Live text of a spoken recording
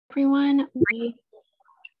Everyone, we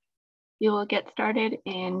will get started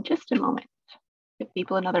in just a moment. Give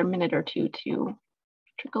people another minute or two to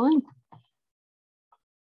trickle in.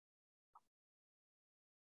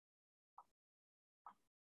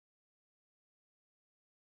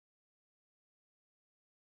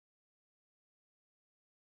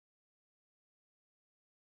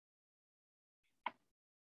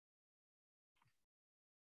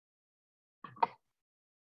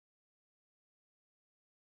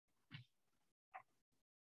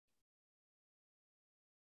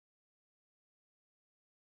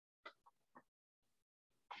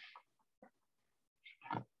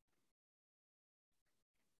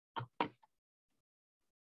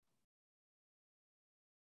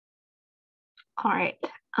 All right,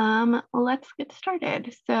 let's get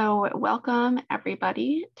started. So welcome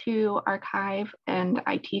everybody to Archive and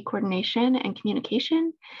IT Coordination and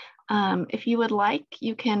Communication. If you would like,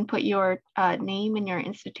 you can put your name and your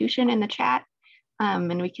institution in the chat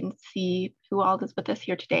and we can see who all is with us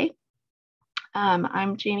here today.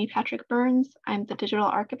 I'm Jamie Patrick Burns. I'm the digital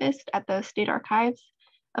archivist at the State Archives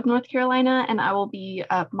of North Carolina, and I will be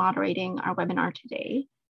moderating our webinar today.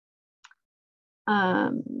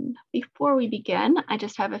 Before we begin, I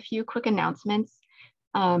just have a few quick announcements.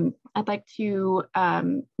 I'd like to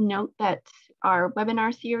note that our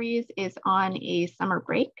webinar series is on a summer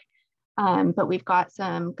break, but we've got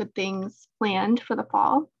some good things planned for the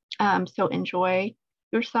fall. So enjoy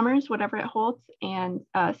your summers, whatever it holds, and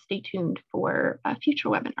stay tuned for future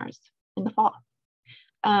webinars in the fall.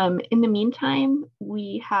 In the meantime,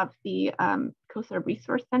 we have the COSA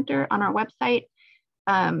Resource Center on our website,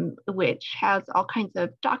 which has all kinds of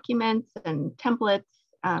documents and templates,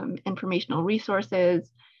 informational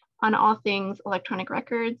resources on all things electronic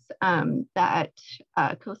records that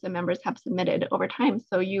COSA members have submitted over time.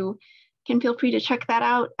 So you can feel free to check that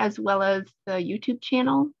out, as well as the YouTube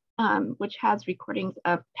channel, which has recordings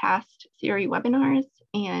of past SERI webinars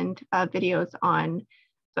and videos on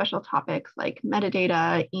special topics like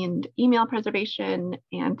metadata and email preservation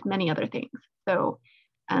and many other things. So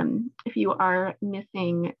if you are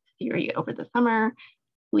missing SERI over the summer,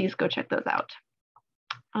 please go check those out.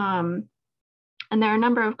 And there are a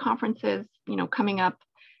number of conferences, coming up.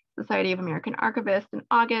 Society of American Archivists in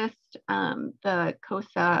August, the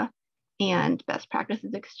COSA and Best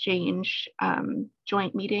Practices Exchange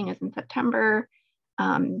joint meeting is in September.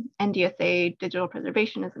 NDSA Digital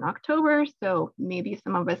Preservation is in October, so maybe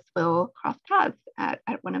some of us will cross paths at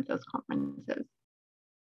one of those conferences.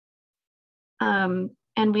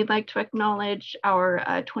 And we'd like to acknowledge our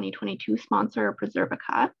 2022 sponsor,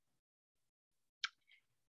 Preservica.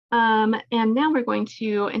 And now we're going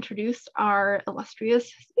to introduce our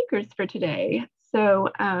illustrious speakers for today. So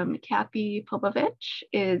Kathy Popovich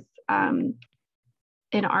is an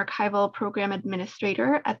archival program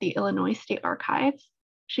administrator at the Illinois State Archives.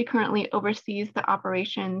 She currently oversees the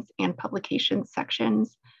operations and publications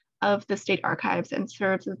sections of the State Archives and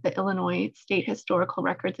serves as the Illinois State Historical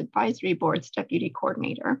Records Advisory Board's deputy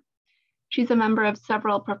coordinator. She's a member of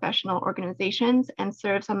several professional organizations and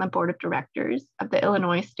serves on the board of directors of the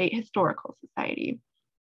Illinois State Historical Society.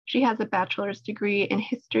 She has a bachelor's degree in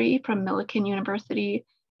history from Millikan University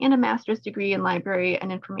and a master's degree in library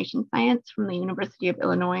and information science from the University of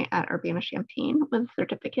Illinois at Urbana-Champaign with a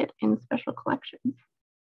certificate in special collections.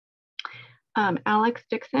 Alex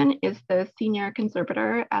Dixon is the senior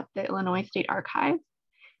conservator at the Illinois State Archives.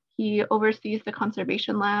 He oversees the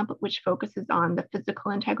conservation lab, which focuses on the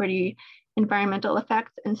physical integrity, environmental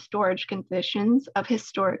effects, and storage conditions of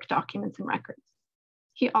historic documents and records.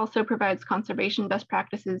 He also provides conservation best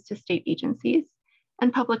practices to state agencies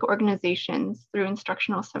and public organizations through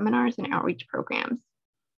instructional seminars and outreach programs.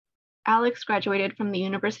 Alex graduated from the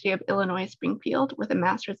University of Illinois Springfield with a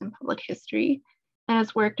master's in public history and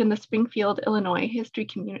has worked in the Springfield, Illinois history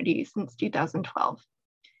community since 2012.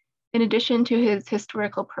 In addition to his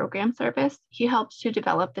historical program service, he helped to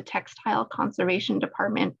develop the Textile Conservation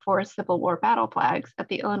Department for Civil War battle flags at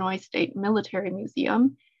the Illinois State Military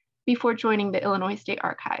Museum before joining the Illinois State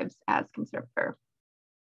Archives as conservator.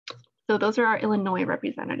 So those are our Illinois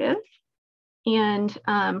representatives. And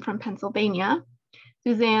from Pennsylvania,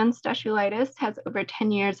 Suzanne Stashulaitis has over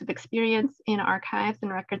 10 years of experience in archives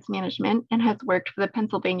and records management and has worked for the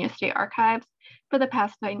Pennsylvania State Archives for the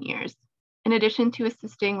past 9 years. In addition to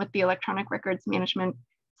assisting with the electronic records management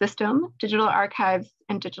system, digital archives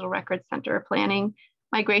and digital records center planning,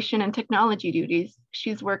 migration and technology duties,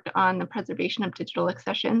 she's worked on the preservation of digital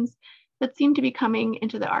accessions that seem to be coming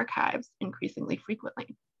into the archives increasingly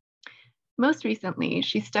frequently. Most recently,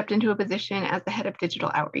 she stepped into a position as the head of digital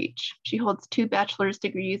outreach. She holds 2 bachelor's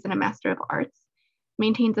degrees and a Master of Arts,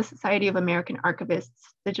 maintains a Society of American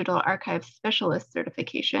Archivists Digital Archive Specialist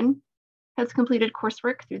certification, has completed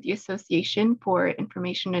coursework through the Association for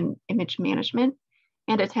Information and Image Management,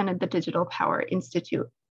 and attended the Digital Power Institute.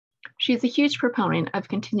 She's a huge proponent of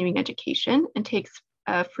continuing education and takes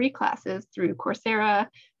free classes through Coursera,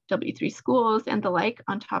 W3 Schools, and the like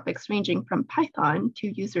on topics ranging from Python to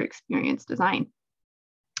user experience design.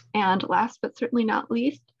 And last but certainly not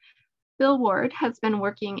least, Bill Ward has been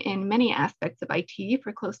working in many aspects of IT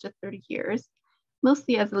for close to 30 years,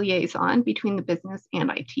 mostly as a liaison between the business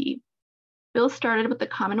and IT. Bill started with the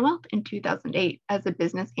Commonwealth in 2008 as a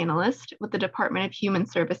business analyst with the Department of Human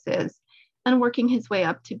Services, and working his way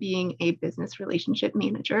up to being a business relationship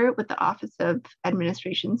manager with the Office of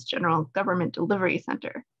Administration's General Government Delivery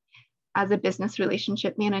Center. As a business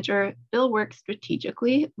relationship manager, Bill works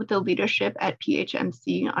strategically with the leadership at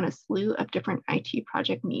PHMC on a slew of different IT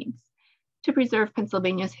project needs to preserve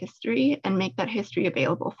Pennsylvania's history and make that history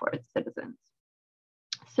available for its citizens.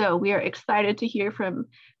 So we are excited to hear from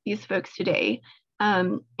these folks today.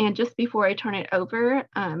 And just before I turn it over,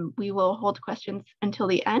 we will hold questions until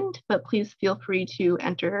the end, but please feel free to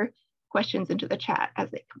enter questions into the chat as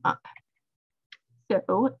they come up.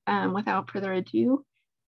 So without further ado,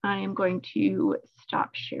 I am going to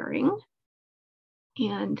stop sharing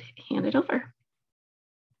and hand it over.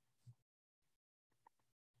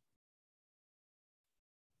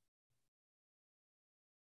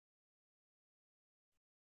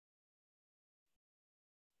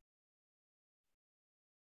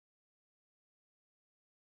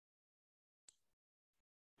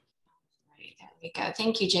 There we go.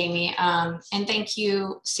 Thank you, Jamie. And thank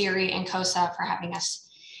you, SERI and COSA, for having us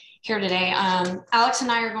here today. Alex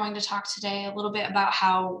and I are going to talk today a little bit about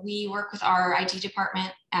how we work with our IT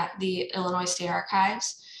department at the Illinois State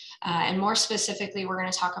Archives. And more specifically, we're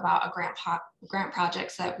going to talk about a grant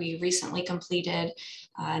projects that we recently completed.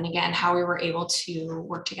 And again, how we were able to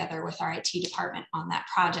work together with our IT department on that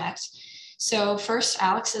project. So first,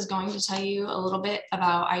 Alex is going to tell you a little bit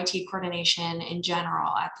about IT coordination in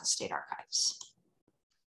general at the State Archives.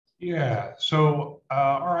 Yeah, so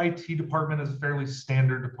our IT department is a fairly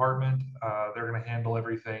standard department. They're going to handle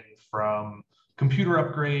everything from computer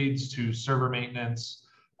upgrades to server maintenance.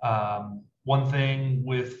 One thing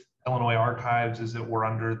with Illinois Archives is that we're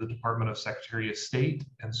under the Department of Secretary of State,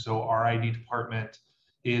 and so our IT department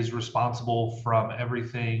is responsible from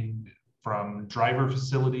everything from driver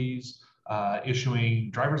facilities,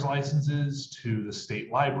 issuing driver's licenses, to the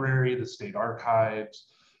state library, the state archives.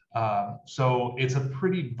 So it's a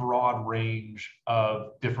pretty broad range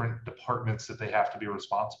of different departments that they have to be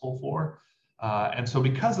responsible for. And so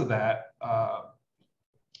because of that,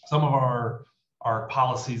 some of our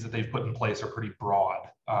policies that they've put in place are pretty broad.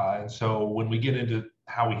 And so when we get into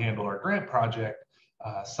how we handle our grant project,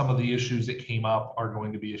 some of the issues that came up are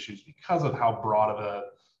going to be issues because of how broad of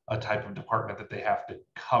a type of department that they have to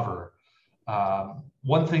cover.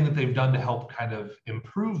 One thing that they've done to help kind of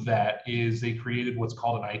improve that is they created what's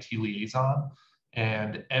called an IT liaison,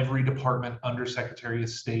 and every department under Secretary of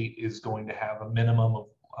State is going to have a minimum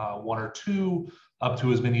of 1 or 2, up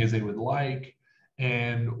to as many as they would like.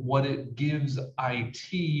 And what it gives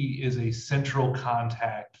IT is a central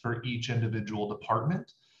contact for each individual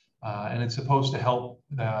department, and it's supposed to help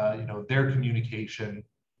their communication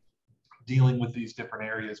dealing with these different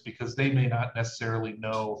areas, because they may not necessarily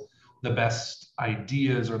know the best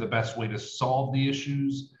ideas or the best way to solve the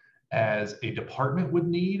issues as a department would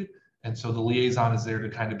need. And so the liaison is there to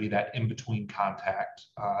kind of be that in-between contact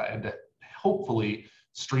and to hopefully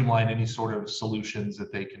streamline any sort of solutions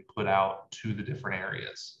that they can put out to the different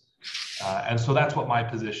areas. And so that's what my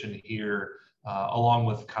position here, along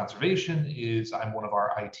with conservation, is I'm one of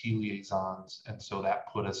our IT liaisons. And so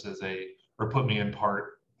that put me in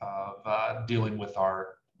part of dealing with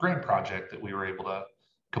our grant project that we were able to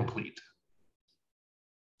complete.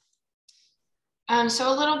 So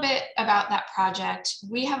a little bit about that project.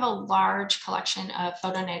 We have a large collection of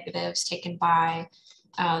photo negatives taken by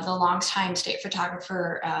the longtime state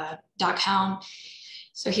photographer, Doc Helm.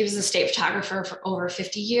 So he was the state photographer for over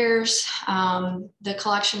 50 years. The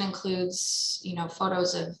collection includes,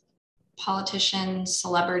 photos of politicians,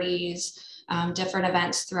 celebrities, different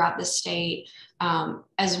events throughout the state,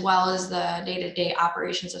 as well as the day-to-day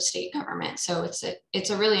operations of state government. So it's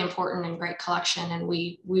a really important and great collection, and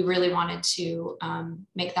we really wanted to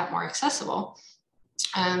make that more accessible.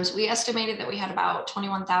 So we estimated that we had about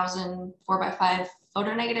 21,000 4x5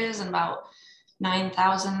 photo negatives and about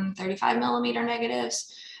 9,000 35mm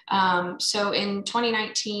negatives. So in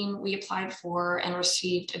 2019, we applied for and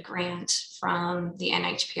received a grant from the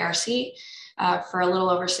NHPRC for a little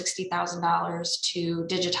over $60,000 to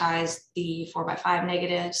digitize the 4x5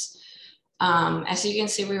 negatives. As you can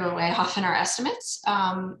see, we were way off in our estimates.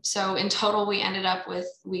 So in total,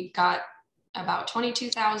 we got about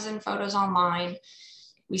 22,000 photos online.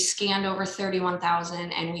 We scanned over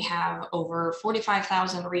 31,000, and we have over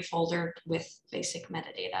 45,000 refoldered with basic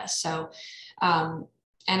metadata. So, and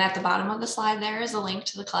at the bottom of the slide, there is a link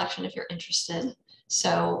to the collection if you're interested.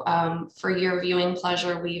 So for your viewing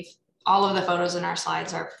pleasure, all of the photos in our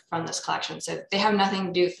slides are from this collection. So they have nothing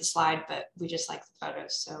to do with the slide, but we just like the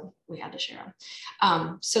photos, so we had to share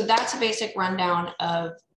them. So that's a basic rundown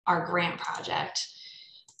of our grant project.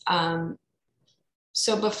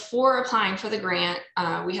 So before applying for the grant,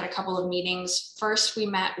 we had a couple of meetings. First, we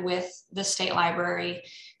met with the state library,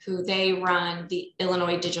 who they run the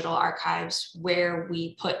Illinois Digital Archives, where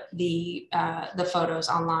we put the photos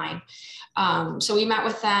online. So we met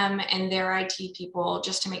with them and their IT people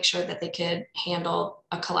just to make sure that they could handle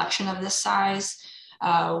a collection of this size.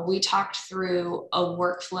 We talked through a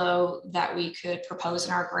workflow that we could propose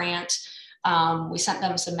in our grant. We sent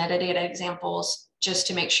them some metadata examples just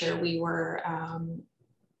to make sure we were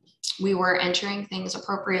entering things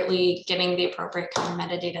appropriately, getting the appropriate kind of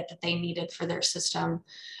metadata that they needed for their system,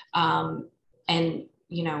 and kind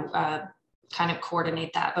of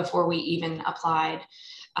coordinate that before we even applied.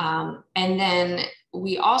 And then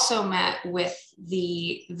we also met with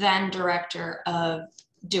the then director of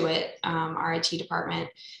Do It, our IT department,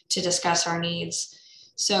 to discuss our needs.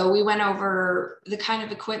 So we went over the kind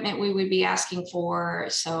of equipment we would be asking for.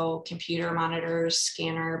 So computer monitors,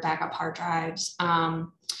 scanner, backup hard drives.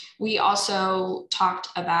 We also talked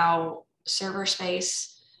about server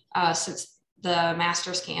space, since the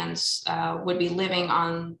master scans would be living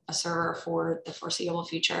on a server for the foreseeable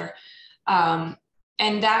future. And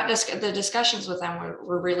the discussions with them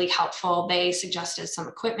were really helpful. They suggested some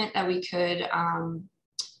equipment that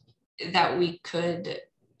we could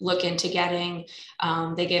look into getting.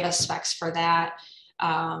 They gave us specs for that.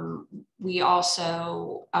 We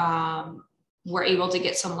also were able to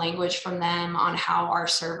get some language from them on how our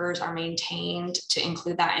servers are maintained, to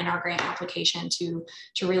include that in our grant application to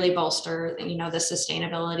really bolster, the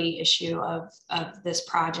sustainability issue of this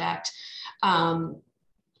project. And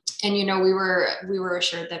we were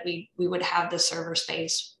assured that we would have the server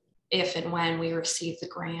space if and when we received the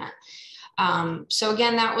grant. So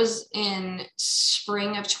again, that was in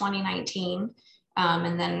spring of 2019.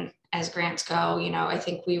 And then as grants go, I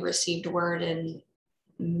think we received word in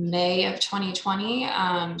May of 2020.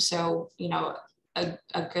 So, a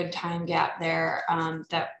good time gap there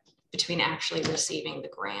that between actually receiving the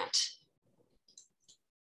grant.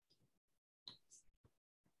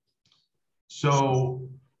 So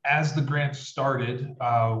as the grant started,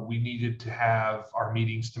 we needed to have our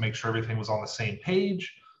meetings to make sure everything was on the same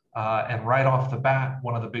page. And right off the bat,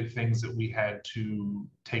 one of the big things that we had to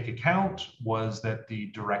take account was that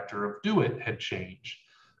the director of Do It had changed.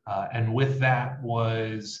 And with that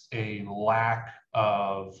was a lack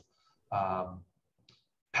of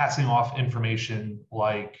passing off information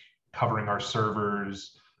like covering our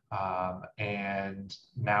servers, and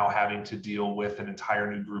now having to deal with an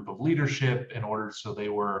entire new group of leadership in order so they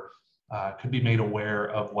could be made aware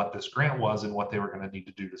of what this grant was and what they were going to need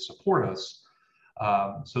to do to support us.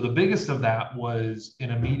 So the biggest of that was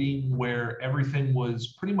in a meeting where everything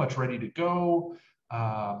was pretty much ready to go.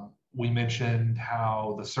 We mentioned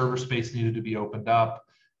how the server space needed to be opened up,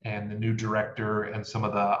 and the new director and some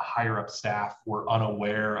of the higher up staff were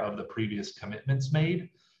unaware of the previous commitments made.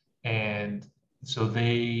 And so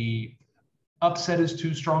upset is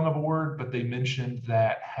too strong of a word, but they mentioned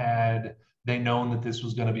that had they known that this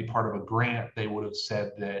was going to be part of a grant, they would have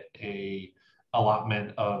said that a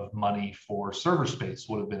allotment of money for server space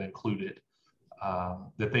would have been included,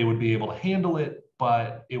 that they would be able to handle it,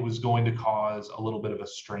 but it was going to cause a little bit of a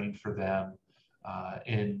strain for them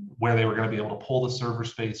in where they were going to be able to pull the server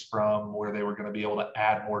space from, where they were going to be able to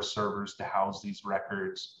add more servers to house these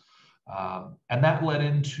records. And that led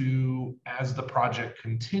into, as the project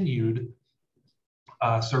continued,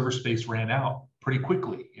 server space ran out pretty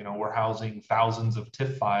quickly. We're housing thousands of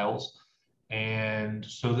TIFF files. And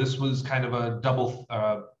so this was kind of a double,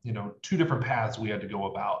 two different paths we had to go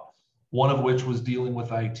about. One of which was dealing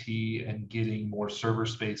with IT and getting more server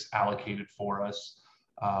space allocated for us,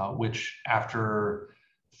 which after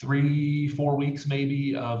 3-4 weeks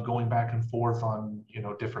maybe of going back and forth on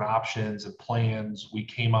different options and plans, we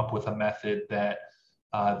came up with a method that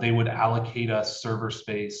they would allocate us server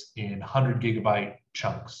space in 100 gigabyte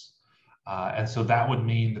chunks. And so that would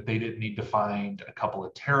mean that they didn't need to find a couple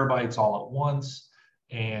of terabytes all at once.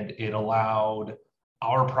 And it allowed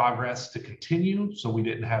our progress to continue. So we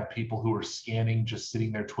didn't have people who were scanning, just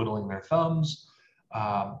sitting there twiddling their thumbs.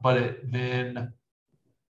 But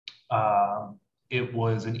it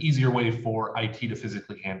was an easier way for IT to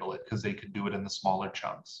physically handle it because they could do it in the smaller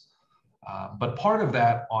chunks. But part of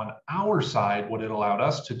that on our side, what it allowed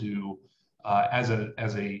us to do as a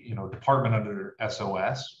department under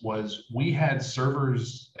SOS was we had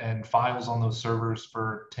servers and files on those servers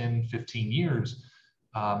for 10, 15 years,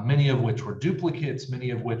 many of which were duplicates, many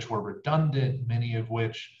of which were redundant, many of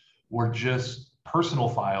which were just personal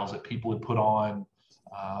files that people had put on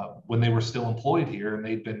when they were still employed here and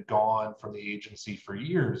they'd been gone from the agency for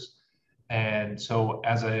years. And so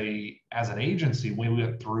as an agency, we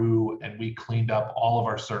went through and we cleaned up all of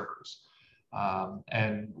our servers.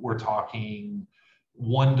 And we're talking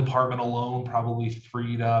one department alone probably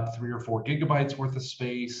freed up 3 or 4 gigabytes worth of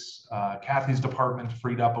space. Kathy's department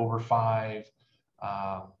freed up over 5.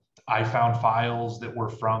 I found files that were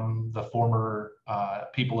from the former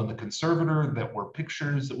people in the conservator that were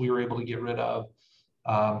pictures that we were able to get rid of.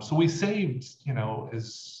 So we saved,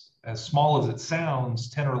 as small as it sounds,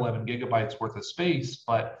 10 or 11 gigabytes worth of space,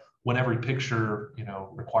 but when every picture,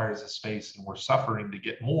 requires a space and we're suffering to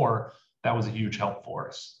get more, that was a huge help for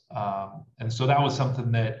us. And so that was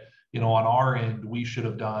something that, on our end, we should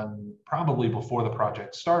have done probably before the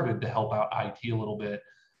project started to help out IT a little bit.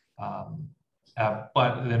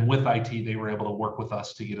 But then with IT, they were able to work with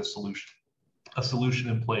us to get a solution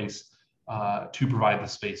in place to provide the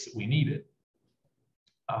space that we needed.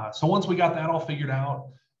 So once we got that all figured out,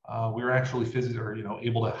 we were actually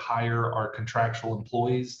able to hire our contractual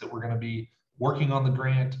employees that were going to be working on the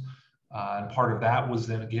grant. And part of that was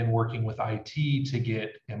then again working with IT to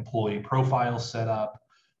get employee profiles set up.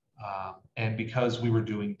 And because we were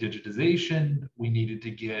doing digitization, we needed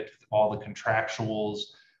to get all the contractuals,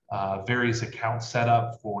 various accounts set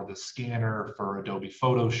up for the scanner, for Adobe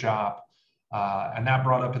Photoshop. And that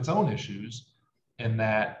brought up its own issues in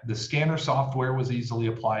that the scanner software was easily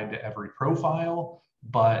applied to every profile,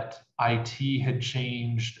 but IT had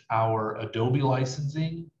changed our Adobe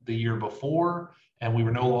licensing the year before, and we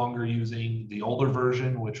were no longer using the older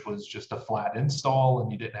version, which was just a flat install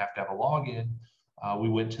and you didn't have to have a login. We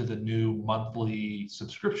went to the new monthly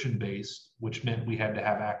subscription based, which meant we had to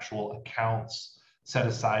have actual accounts set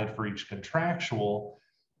aside for each contractual,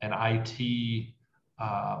 and IT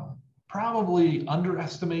probably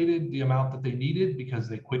underestimated the amount that they needed because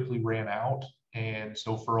they quickly ran out. And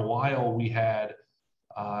so for a while we had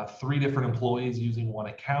 3 different employees using one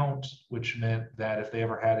account, which meant that if they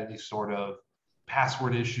ever had any sort of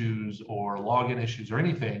password issues or login issues or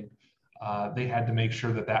anything, they had to make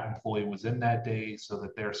sure that that employee was in that day so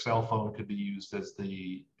that their cell phone could be used as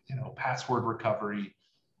the password recovery.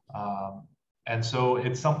 And so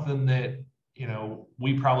it's something that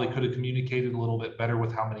we probably could have communicated a little bit better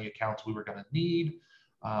with how many accounts we were going to need,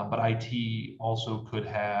 but IT also could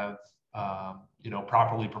have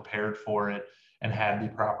properly prepared for it and had the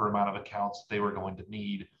proper amount of accounts they were going to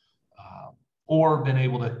need, or been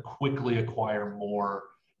able to quickly acquire more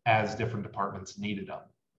as different departments needed them.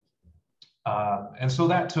 And so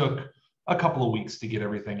that took a couple of weeks to get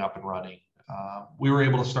everything up and running. We were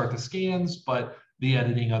able to start the scans, but the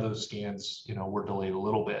editing of those scans, were delayed a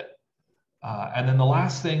little bit. And then the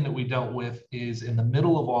last thing that we dealt with is in the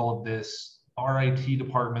middle of all of this, our IT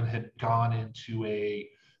department had gone into a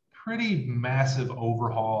pretty massive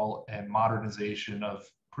overhaul and modernization of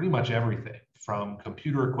pretty much everything from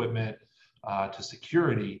computer equipment to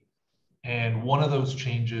security. And one of those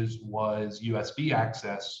changes was USB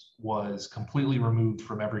access was completely removed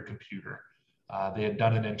from every computer. They had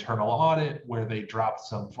done an internal audit where they dropped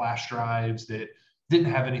some flash drives that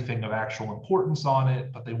didn't have anything of actual importance on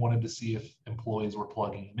it, but they wanted to see if employees were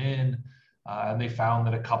plugging them in. And they found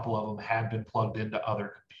that a couple of them had been plugged into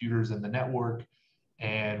other computers in the network,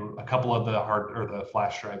 and a couple of the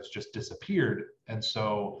flash drives just disappeared. And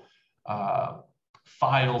so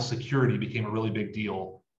file security became a really big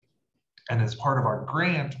deal. And as part of our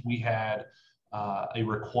grant, we had a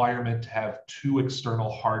requirement to have 2 external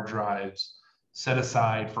hard drives set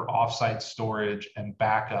aside for offsite storage and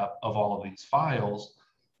backup of all of these files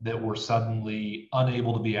that were suddenly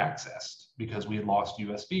unable to be accessed because we had lost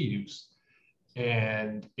USB use.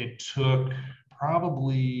 And it took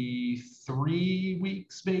probably 3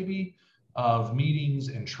 weeks maybe of meetings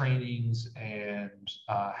and trainings and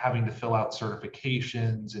having to fill out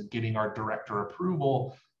certifications and getting our director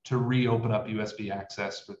approval to reopen up USB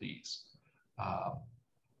access for these,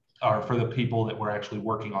 or for the people that were actually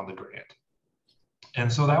working on the grant.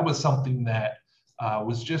 And so that was something that it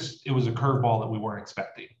was a curveball that we weren't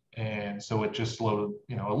expecting. And so it just slowed,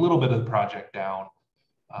 a little bit of the project down.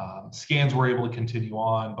 Scans were able to continue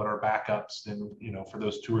on, but our backups, and for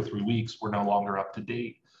those 2 or 3 weeks, were no longer up to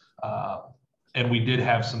date. And we did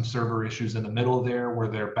have some server issues in the middle there where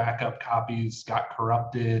their backup copies got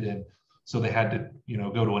corrupted, and so they had to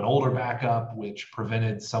go to an older backup, which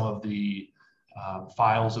prevented some of the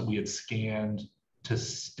files that we had scanned to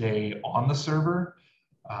stay on the server.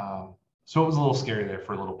 So it was a little scary there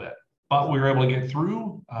for a little bit, but we were able to get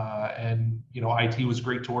through, and IT was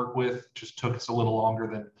great to work with. Just took us a little longer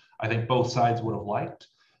than I think both sides would have liked,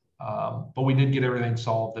 but we did get everything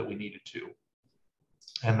solved that we needed to,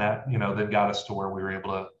 and that then got us to where we were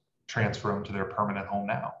able to transfer them to their permanent home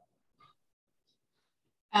now.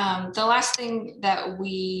 The last thing that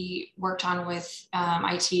we worked on with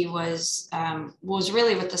IT was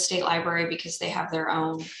really with the state library, because they have their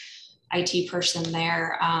own IT person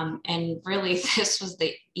there. And really, this was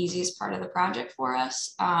the easiest part of the project for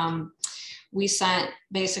us. We sent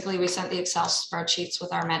the Excel spreadsheets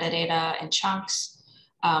with our metadata and chunks.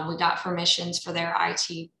 We got permissions for their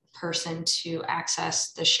IT person to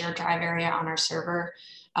access the shared drive area on our server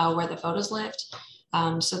where the photos lived.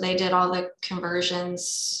 So they did all the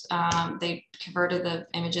conversions. They converted the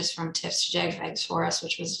images from TIFFs to JPEGs for us,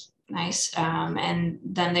 which was nice. And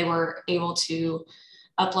then they were able to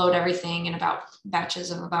upload everything in about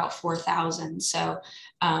batches of about 4,000. So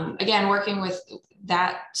again, working with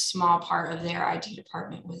that small part of their IT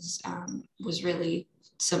department was really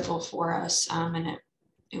simple for us. And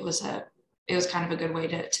it was kind of a good way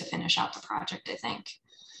to finish out the project, I think.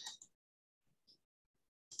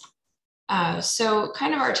 So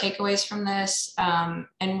kind of our takeaways from this,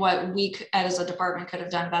 and what we as a department could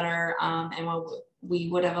have done better, and what we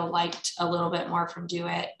would have liked a little bit more from Do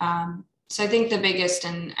It. So I think the biggest,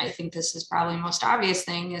 and I think this is probably the most obvious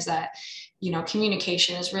thing, is that,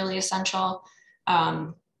 communication is really essential,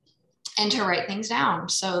 and to write things down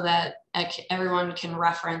so that everyone can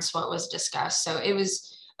reference what was discussed. So it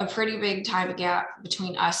was a pretty big time gap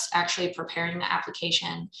between us actually preparing the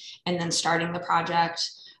application and then starting the project.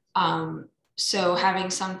 So having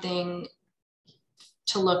something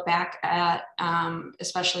to look back at,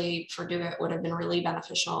 especially for Do It, would have been really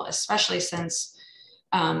beneficial, especially since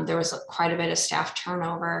there was quite a bit of staff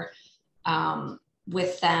turnover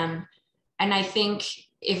with them. And I think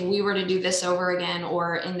if we were to do this over again,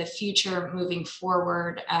 or in the future moving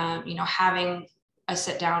forward, having a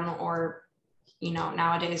sit down, or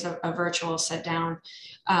nowadays a virtual sit down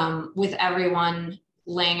with everyone,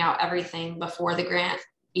 laying out everything before the grant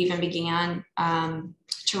even began,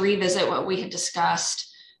 to revisit what we had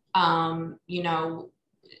discussed. Do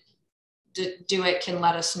It can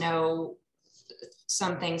let us know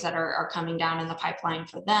some things that are coming down in the pipeline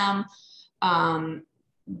for them.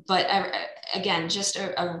 But again, just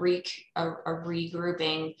a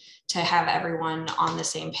regrouping to have everyone on the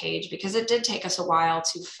same page, because it did take us a while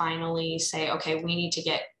to finally say, okay, we need to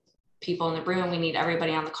get people in the room. We need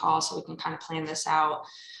everybody on the call so we can kind of plan this out.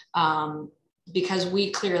 Because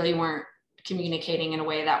we clearly weren't communicating in a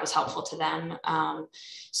way that was helpful to them.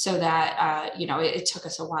 So that, it took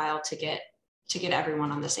us a while to get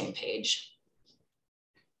everyone on the same page.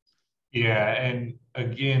 Yeah, and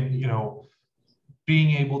again,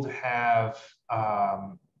 being able to have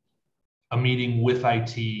a meeting with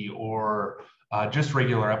IT, or just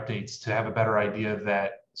regular updates to have a better idea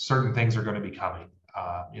that certain things are going to be coming.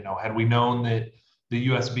 Had we known that the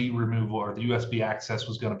USB removal or the USB access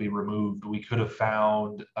was going to be removed, we could have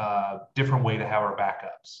found a different way to have our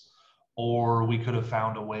backups, or we could have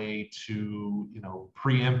found a way to,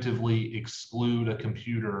 preemptively exclude a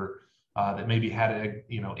computer that maybe had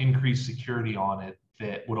increased security on it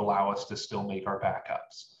that would allow us to still make our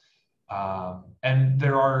backups. And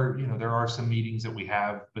there are some meetings that we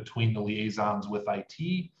have between the liaisons with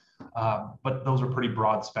IT, but those are pretty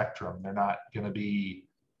broad spectrum. They're not going to be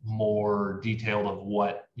more detailed of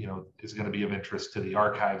what is going to be of interest to the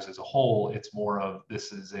archives as a whole. It's more of,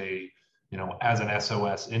 this is a as an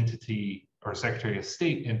SOS entity or Secretary of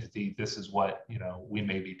State entity, this is what we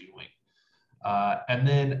may be doing. And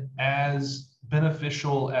then, as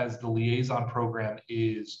beneficial as the liaison program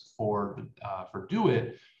is for Do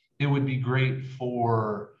It, it would be great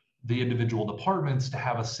for the individual departments to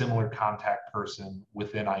have a similar contact person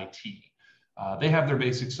within IT. They have their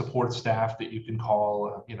basic support staff that you can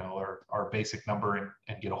call, or our basic number,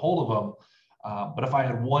 and get a hold of them. But if I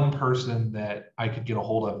had one person that I could get a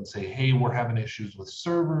hold of and say, hey, we're having issues with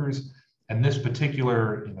servers, and this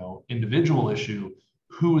particular, individual issue,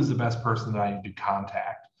 who is the best person that I need to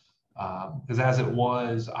contact? Because as it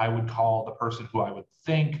was, I would call the person who I would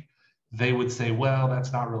think. They would say, well,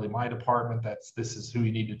 that's not really my department. This is who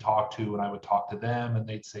you need to talk to. And I would talk to them, and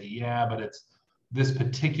they'd say, yeah, but it's this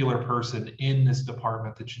particular person in this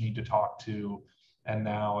department that you need to talk to. And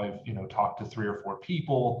now I've, talked to 3 or 4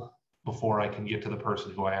 people before I can get to the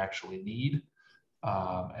person who I actually need.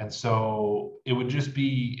 And so it'd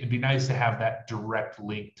be nice to have that direct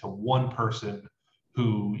link to one person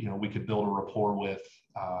who, we could build a rapport with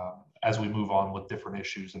as we move on with different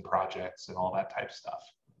issues and projects and all that type of stuff.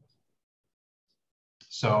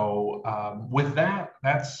 So with that,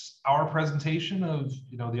 that's our presentation of,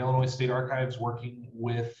 the Illinois State Archives working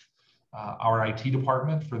with our IT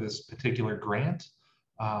department for this particular grant.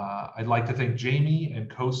 I'd like to thank Jamie and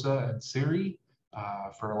COSA and SERI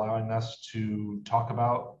for allowing us to talk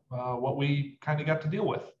about what we kind of got to deal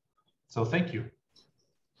with. So thank you.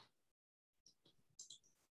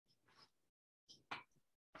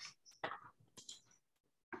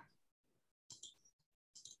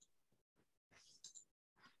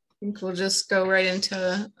 I think we'll just go right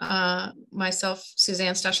into myself,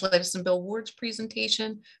 Suzanne Stachelitis, and Bill Ward's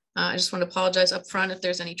presentation. I just want to apologize up front if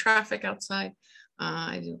there's any traffic outside.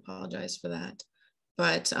 I do apologize for that.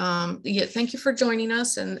 But yeah, thank you for joining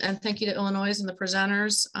us, and thank you to Illinois and the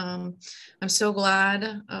presenters. I'm so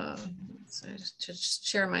glad to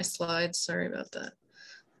share my slides. Sorry about that.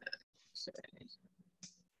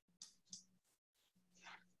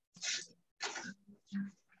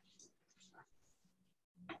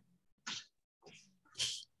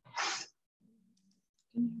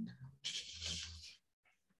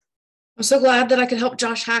 I'm so glad that I could help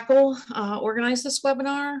Josh Hackle organize this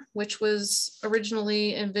webinar, which was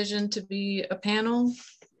originally envisioned to be a panel.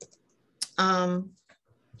 I'm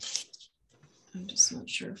just not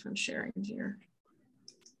sure if I'm sharing here.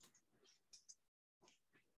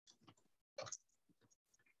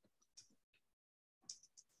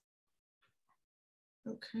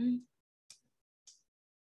 Okay.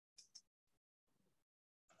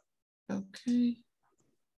 Okay.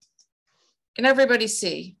 Can everybody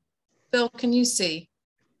see? Bill, can you see?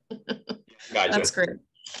 Gotcha. That's great.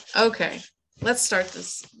 Okay, let's start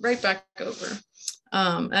this right back over.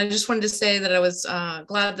 I just wanted to say that I was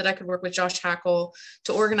glad that I could work with Josh Hackle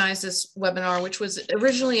to organize this webinar, which was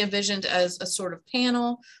originally envisioned as a sort of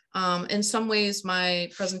panel. In some ways, my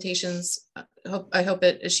presentations, I hope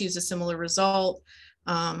it achieves a similar result.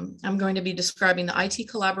 I'm going to be describing the IT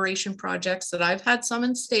collaboration projects that I've had some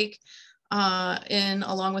in stake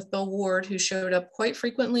along with Bill Ward, who showed up quite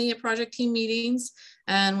frequently at project team meetings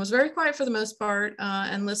and was very quiet for the most part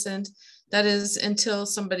and listened. That is until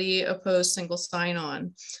somebody opposed single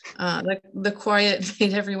sign-on. The quiet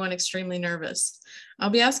made everyone extremely nervous. I'll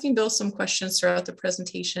be asking Bill some questions throughout the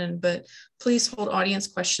presentation, but please hold audience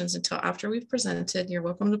questions until after we've presented. You're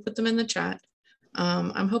welcome to put them in the chat.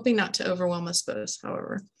 I'm hoping not to overwhelm us both,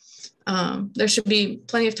 however. There should be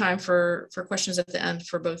plenty of time for questions at the end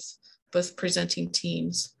for both presenting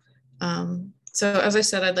teams. So as I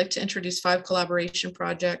said, I'd like to introduce 5 collaboration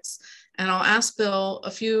projects, and I'll ask Bill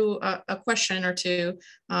a question or two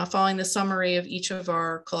following the summary of each of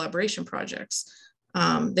our collaboration projects.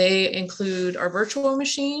 They include our virtual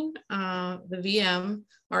machine, the VM,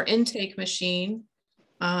 our intake machine,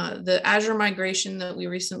 the Azure migration that we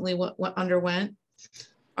recently underwent,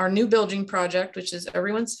 our new building project, which is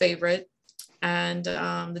everyone's favorite, and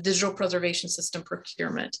the digital preservation system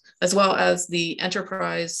procurement, as well as the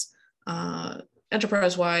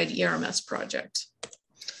enterprise-wide ERMS project.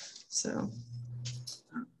 So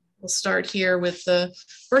we'll start here with the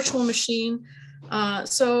virtual machine.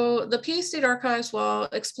 So the PA State Archives, while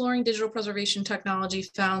exploring digital preservation technology,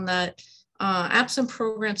 found that apps and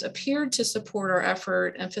programs appeared to support our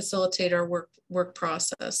effort and facilitate our work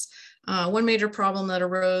process. One major problem that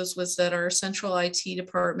arose was that our central IT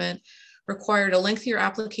department required a lengthier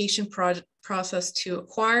application process to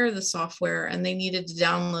acquire the software, and they needed to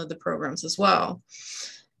download the programs as well.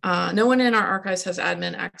 No one in our archives has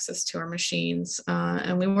admin access to our machines,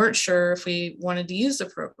 and we weren't sure if we wanted to use the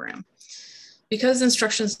program. Because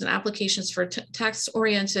instructions and applications for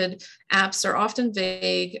text-oriented apps are often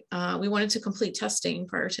vague, we wanted to complete testing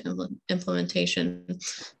prior to implementation.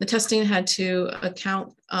 The testing had to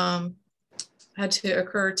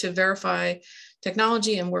occur to verify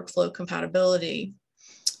technology and workflow compatibility.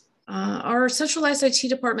 Our centralized IT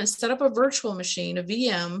department set up a virtual machine, a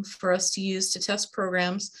VM, for us to use to test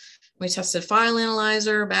programs. We tested File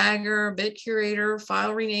Analyzer, Bagger, Bit Curator,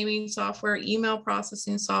 file renaming software, email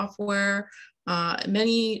processing software,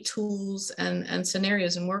 many tools and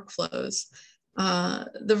scenarios and workflows.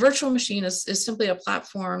 The virtual machine is simply a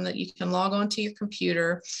platform that you can log onto your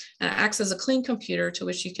computer, and it acts as a clean computer to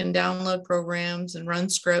which you can download programs and run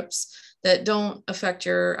scripts that don't affect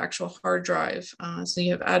your actual hard drive, so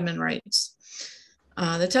you have admin rights.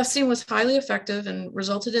 The testing was highly effective and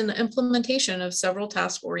resulted in the implementation of several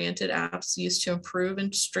task-oriented apps used to improve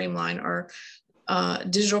and streamline our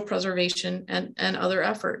digital preservation and other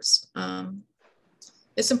efforts.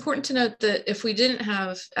 It's important to note that if we didn't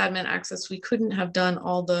have admin access, we couldn't have done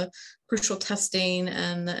all the crucial testing,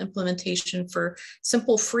 and the implementation for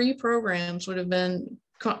simple free programs would have been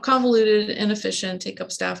convoluted, inefficient, take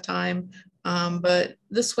up staff time. But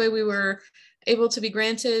this way we were able to be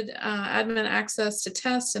granted admin access to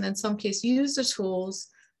test and in some cases use the tools.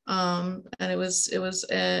 And it was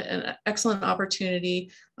an excellent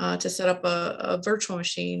opportunity to set up a virtual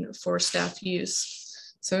machine for staff use.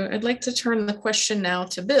 So I'd like to turn the question now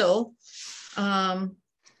to Bill.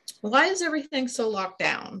 Why is everything so locked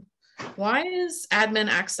down? Why is admin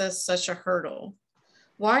access such a hurdle?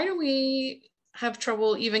 Why do we have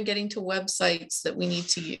trouble even getting to websites that we need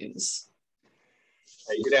to use?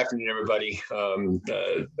 Hey, good afternoon, everybody. I'm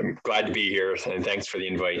glad to be here, and thanks for the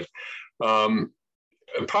invite. A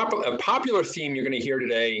popular theme you're going to hear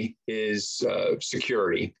today is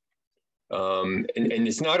security. And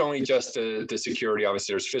it's not only just the security,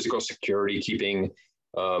 obviously there's physical security, keeping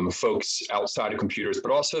folks outside of computers,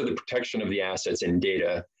 but also the protection of the assets and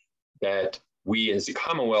data that we as a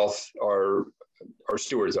Commonwealth are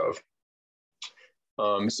stewards of.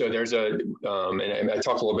 So there's and I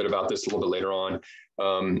talk a little bit about this a little bit later on,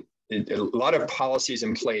 a lot of policies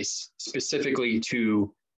in place specifically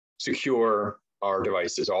to secure our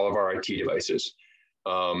devices, all of our IT devices.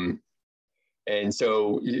 And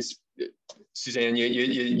so, Suzanne,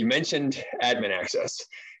 you mentioned admin access.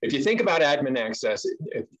 If you think about admin access,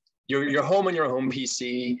 you're home on your home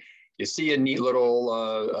PC, you see a neat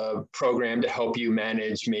little program to help you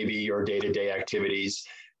manage maybe your day-to-day activities.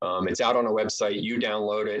 It's out on a website, you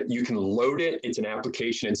download it, you can load it, it's an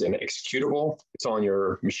application, it's an executable, it's on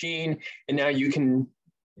your machine, and now you can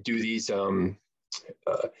do these,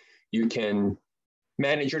 you can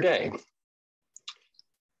manage your day.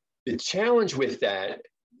 The challenge with that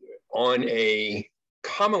on a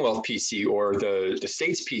Commonwealth PC or the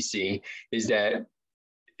state's PC is that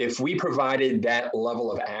if we provided that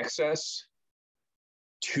level of access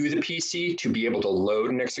to the PC to be able to load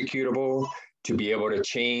an executable, to be able to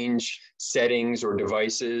change settings or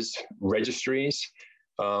devices, registries,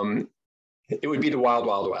 it would be the wild,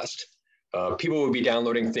 wild west. People would be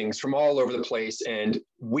downloading things from all over the place, and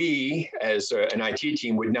we, as an IT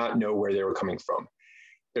team, would not know where they were coming from.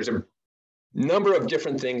 There's a number of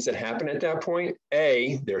different things that happen at that point.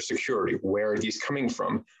 A, their security. Where are these coming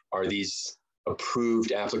from? Are these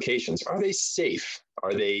approved applications? Are they safe?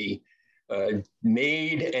 Are they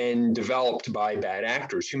made and developed by bad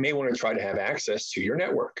actors who may want to try to have access to your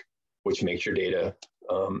network, which makes your data,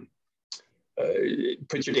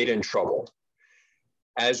 puts your data in trouble.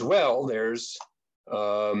 As well, there's,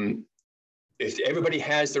 if everybody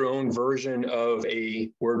has their own version of a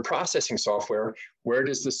word processing software, where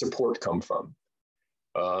does the support come from?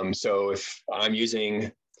 So if I'm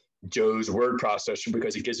using Joe's word processor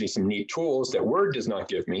because it gives me some neat tools that Word does not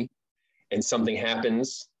give me, and something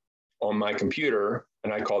happens on my computer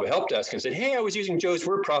and I call the help desk and say, hey, I was using Joe's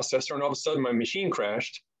word processor and all of a sudden my machine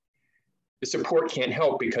crashed, the support can't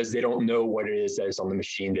help because they don't know what it is that is on the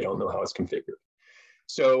machine. They don't know how it's configured.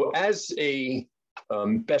 So as a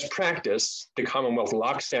best practice, the Commonwealth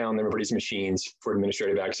locks down everybody's machines for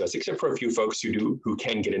administrative access, except for a few folks who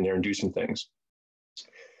can get in there and do some things.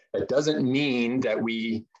 That doesn't mean that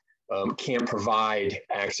we can't provide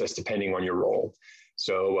access depending on your role.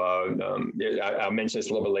 So I'll mention this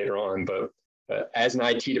a little bit later on, but as an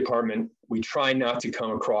IT department, we try not to come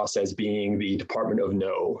across as being the department of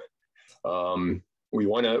no. We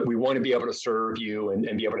want to be able to serve you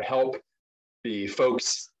and be able to help the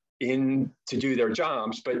folks to do their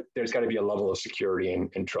jobs, but there's got to be a level of security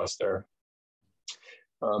and trust there.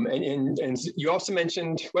 And you also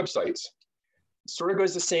mentioned websites. Sort of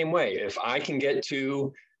goes the same way. If I can get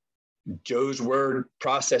to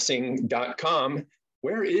joeswordprocessing.com,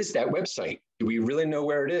 where is that website? Do we really know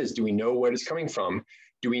where it is? Do we know where it's coming from?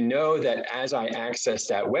 Do we know that as I access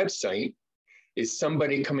that website, is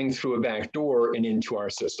somebody coming through a back door and into our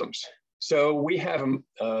systems? So we have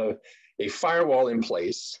a firewall in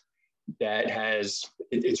place that has,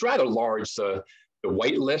 it's rather large, the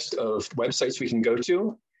white list of websites we can go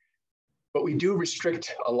to, but we do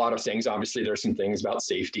restrict a lot of things. Obviously, there's some things about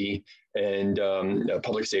safety and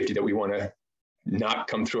public safety that we want to not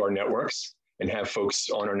come through our networks and have folks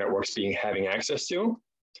on our networks having access to.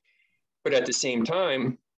 But at the same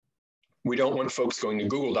time, we don't want folks going to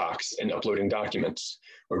Google Docs and uploading documents,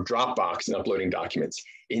 or Dropbox and uploading documents.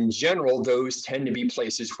 In general, those tend to be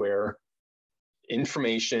places where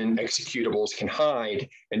information, executables can hide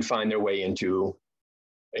and find their way into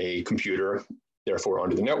a computer, therefore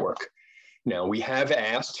onto the network. Now we have been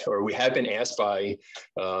asked by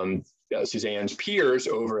Suzanne's peers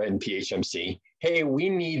over in PHMC, hey,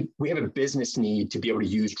 we have a business need to be able to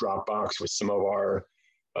use Dropbox with some of our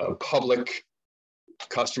public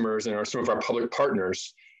customers and some of our public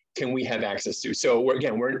partners. Can we have access to? So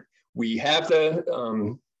we have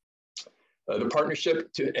the partnership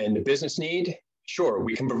and the business need. Sure,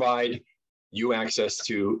 we can provide you access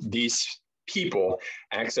to these people,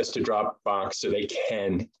 access to Dropbox so they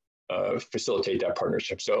can facilitate that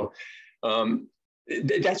partnership. So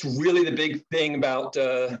that's really the big thing about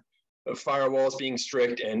firewalls being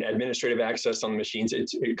strict and administrative access on the machines.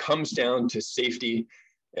 It comes down to safety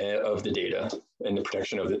of the data and the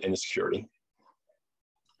protection of and the security.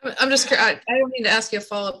 I'm just curious, I don't mean to ask you a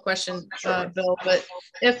follow-up question, Bill, but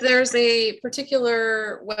if there's a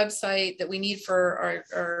particular website that we need for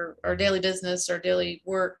our daily business, our daily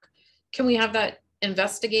work, can we have that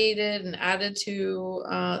investigated and added to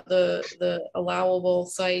the allowable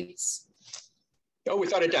sites? Oh,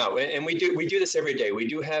 without a doubt, and we do this every day. We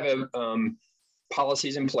do have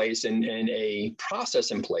policies in place and a process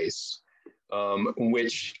in place in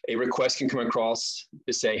which a request can come across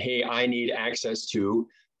to say, hey, I need access to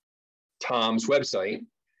Tom's website.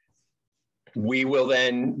 We will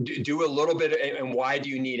then do a little bit, and why do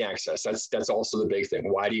you need access? That's also the big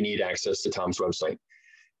thing. Why do you need access to Tom's website?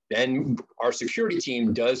 Then our security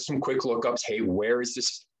team does some quick lookups. Hey, where is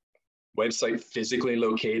this website physically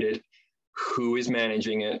located? Who is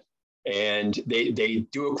managing it? And they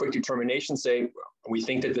do a quick determination, say, we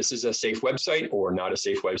think that this is a safe website or not a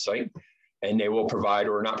safe website. And they will provide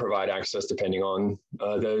or not provide access depending on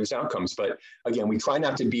those outcomes. But again, we try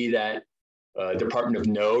not to be that department of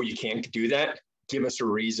no, you can't do that. Give us a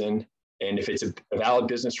reason. And if it's a valid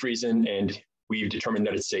business reason and we've determined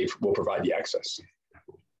that it's safe, we'll provide the access.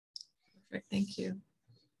 Perfect, thank you.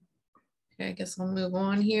 Okay, I guess I'll move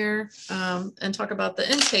on here and talk about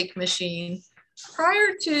the intake machine.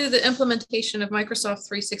 Prior to the implementation of Microsoft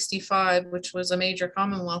 365, which was a major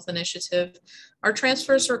Commonwealth initiative, our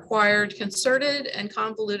transfers required concerted and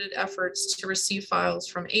convoluted efforts to receive files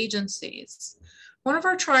from agencies. One of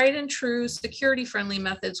our tried and true security-friendly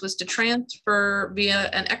methods was to transfer via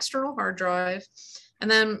an external hard drive and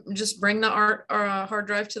then just bring the hard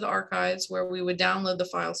drive to the archives where we would download the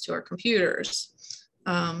files to our computers.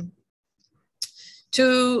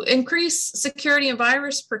 To increase security and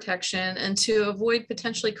virus protection and to avoid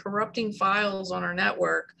potentially corrupting files on our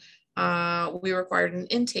network, we required an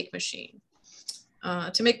intake machine.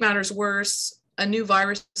 To make matters worse, a new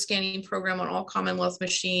virus scanning program on all Commonwealth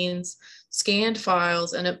machines scanned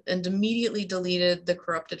files and immediately deleted the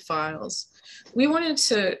corrupted files. We wanted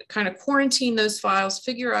to kind of quarantine those files,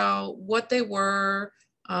 figure out what they were,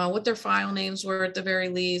 what their file names were at the very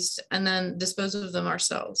least, and then dispose of them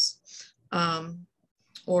ourselves.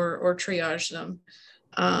 Or triage them.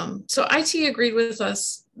 So IT agreed with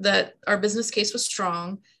us that our business case was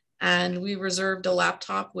strong, and we reserved a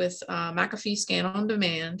laptop with McAfee Scan on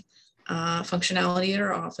Demand functionality at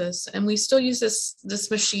our office. And we still use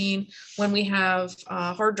this machine when we have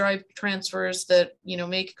hard drive transfers that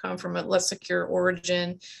may come from a less secure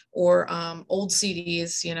origin, or old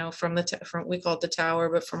CDs, from we call it the tower,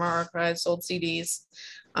 but from our archives, old CDs.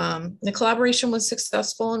 The collaboration was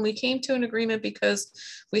successful, and we came to an agreement because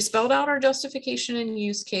we spelled out our justification and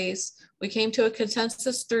use case. We came to a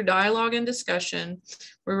consensus through dialogue and discussion.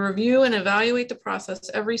 We review and evaluate the process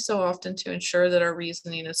every so often to ensure that our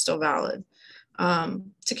reasoning is still valid.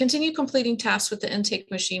 To continue completing tasks with the intake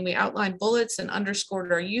machine, we outlined bullets and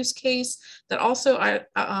underscored our use case that also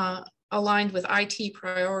aligned with IT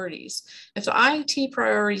priorities. If the IT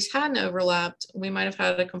priorities hadn't overlapped, we might have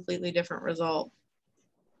had a completely different result.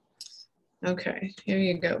 Okay, here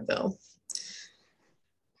you go, Bill.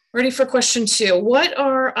 Ready for question 2. What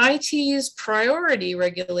are IT's priority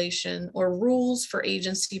regulation or rules for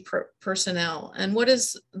agency personnel? And what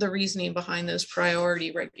is the reasoning behind those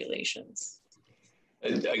priority regulations?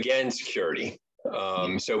 Again, security.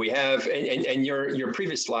 So we have, and your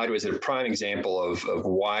previous slide was a prime example of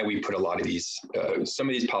why we put a lot of these, some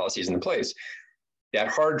of these policies into place. That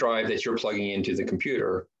hard drive that you're plugging into the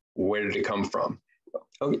computer, where did it come from?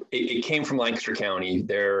 It came from Lancaster County.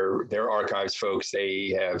 Their archives folks, they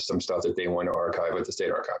have some stuff that they want to archive with the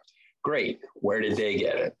state archives. Great. Where did they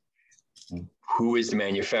get it? Who is the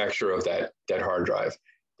manufacturer of that hard drive?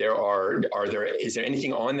 Is there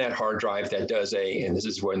anything on that hard drive that does and this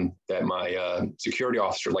is one that my security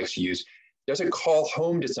officer likes to use, does it call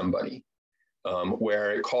home to somebody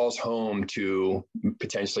where it calls home to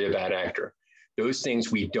potentially a bad actor? Those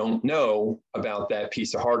things we don't know about that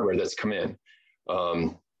piece of hardware that's come in.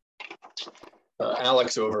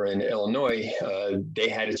 Alex over in Illinois, they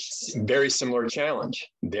had a very similar challenge.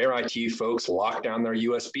 Their IT folks locked down their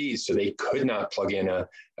USBs, so they could not plug in a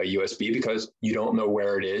USB because you don't know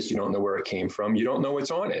where it is, you don't know where it came from, you don't know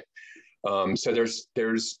what's on it. So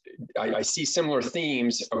I see similar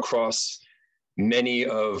themes across many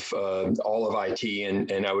of all of IT,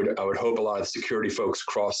 and I would hope a lot of the security folks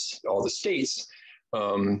across all the states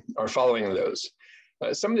are following those.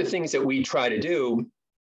 Some of the things that we try to do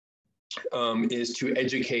is to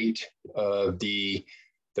educate the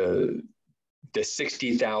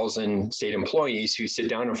 60,000 state employees who sit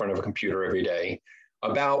down in front of a computer every day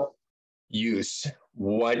about use.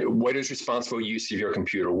 What is responsible use of your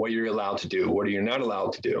computer? What you're allowed to do? What are you not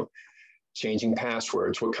allowed to do? Changing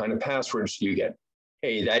passwords. What kind of passwords do you get?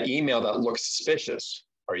 Hey, that email that looks suspicious.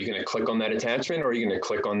 Are you going to click on that attachment, or are you going to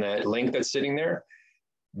click on that link that's sitting there?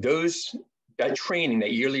 That training,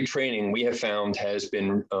 that yearly training, we have found has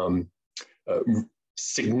been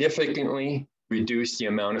significantly reduced the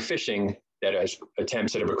amount of phishing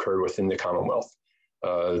attempts that have occurred within the Commonwealth.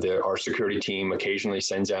 Our security team occasionally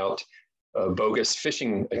sends out bogus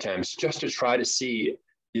phishing attempts just to try to see,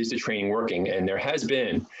 is the training working? And there has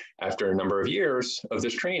been, after a number of years of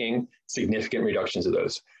this training, significant reductions of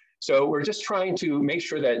those. So we're just trying to make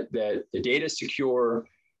sure that the data is secure,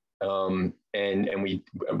 and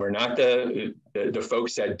we're not the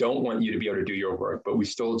folks that don't want you to be able to do your work, but we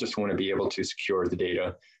still just want to be able to secure the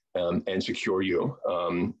data and secure you.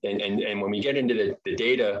 And when we get into the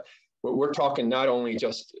data, we're talking not only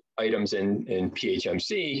just items in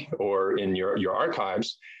PHMC or in your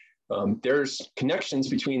archives. There's connections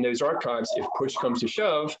between those archives if push comes to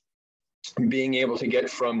shove, being able to get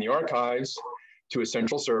from the archives to a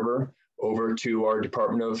central server over to our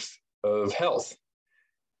Department of Health.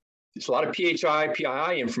 There's a lot of PHI,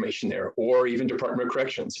 PII information there, or even Department of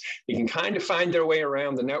Corrections. They can kind of find their way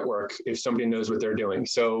around the network if somebody knows what they're doing.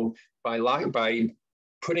 So by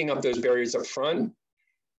putting up those barriers up front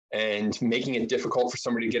and making it difficult for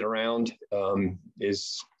somebody to get around,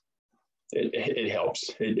 it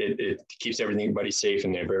helps. It keeps everybody safe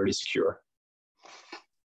and they're very secure.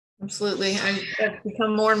 Absolutely. I've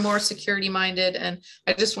become more and more security minded, and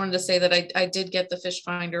I just wanted to say that I did get the Phish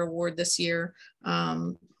Finder Award this year.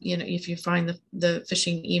 You know, if you find the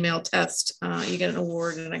phishing email test, you get an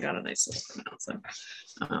award, and I got a nice little amount. So,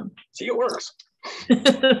 see, it works.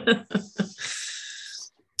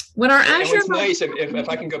 When our Azure, what's nice, if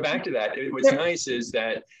I can go back to that, what's nice is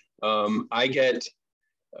that I get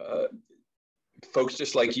folks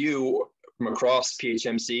just like you from across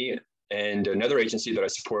PHMC and another agency that I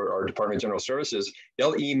support, our Department of General Services.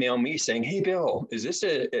 They'll email me saying, "Hey, Bill, is this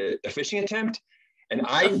a phishing attempt?" And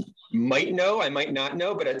I might know, I might not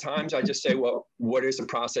know, but at times I just say, well, what is the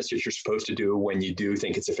process that you're supposed to do when you do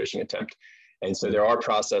think it's a phishing attempt? And so there are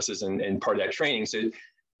processes and part of that training. So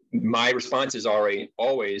my response is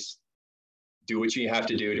always do what you have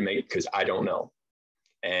to do to make, because I don't know.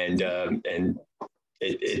 And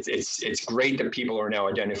it's great that people are now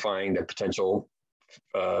identifying the potential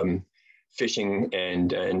phishing and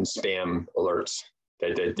spam alerts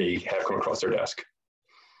that they have come across their desk.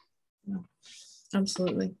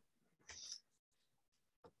 Absolutely.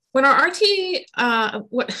 When our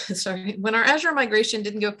when our Azure migration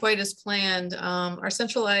didn't go quite as planned, our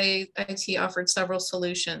central IT offered several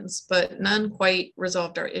solutions, but none quite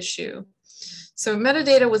resolved our issue. So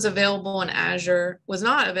metadata was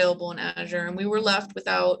not available in Azure, and we were left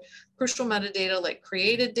without crucial metadata like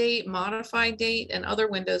created date, modified date, and other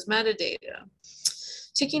Windows metadata.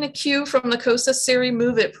 Taking a cue from the COSA SERI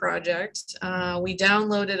Move It project, we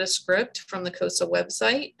downloaded a script from the COSA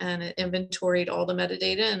website, and it inventoried all the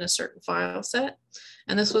metadata in a certain file set.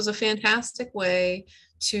 And this was a fantastic way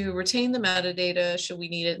to retain the metadata should we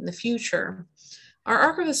need it in the future.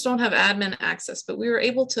 Our archivists don't have admin access, but we were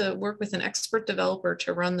able to work with an expert developer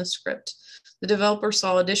to run the script. The developer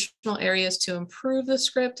saw additional areas to improve the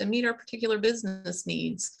script and meet our particular business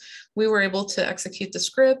needs. We were able to execute the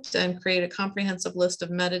script and create a comprehensive list of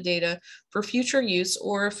metadata for future use,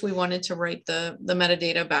 or if we wanted to write the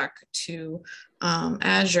metadata back to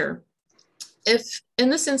Azure. If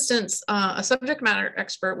in this instance, a subject matter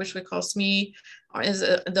expert, which we call SME, is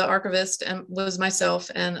the archivist, and was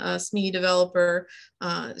myself, and a SME developer,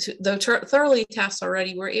 though thoroughly tasked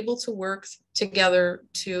already, we're able to work together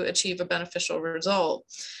to achieve a beneficial result.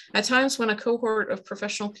 At times when a cohort of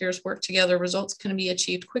professional peers work together, results can be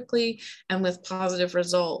achieved quickly and with positive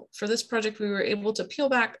result. For this project, we were able to peel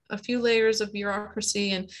back a few layers of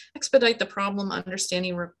bureaucracy and expedite the problem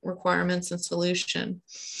understanding requirements and solution.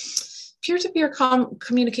 peer-to-peer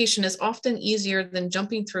communication is often easier than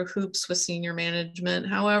jumping through hoops with senior management.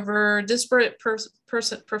 However, disparate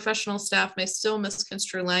professional staff may still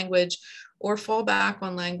misconstrue language or fall back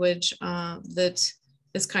on language that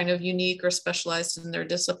is kind of unique or specialized in their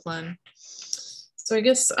discipline. So I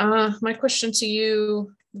guess my question to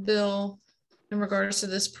you, Bill, in regards to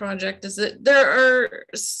this project is that there are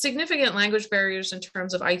significant language barriers in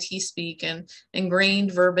terms of IT speak and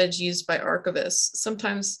ingrained verbiage used by archivists.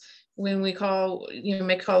 Sometimes when we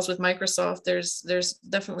make calls with Microsoft, there's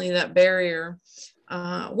definitely that barrier.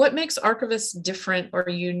 What makes archivists different or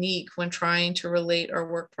unique when trying to relate our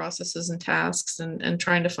work processes and tasks and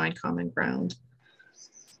trying to find common ground?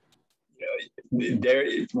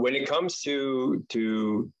 When it comes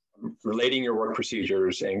to relating your work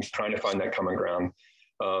procedures and trying to find that common ground,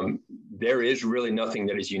 there is really nothing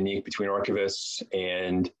that is unique between archivists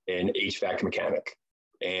and an HVAC mechanic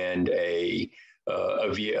and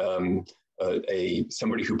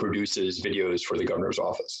somebody who produces videos for the governor's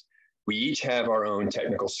office. We each have our own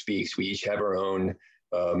technical speaks. We each have our own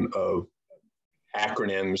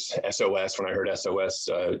acronyms. SOS. When I heard SOS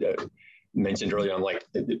mentioned earlier, I'm like,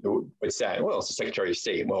 what's that? Well, it's the Secretary of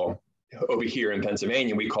State. Well, over here in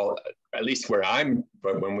Pennsylvania, we call it, at least where I'm,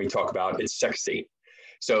 but when we talk about it's Sec State.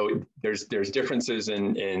 So there's differences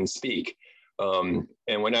in speak. And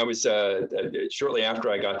when I was, shortly after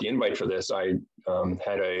I got the invite for this, I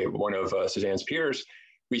had one of Suzanne's peers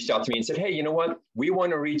reached out to me and said, hey, you know what? We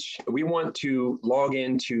want to log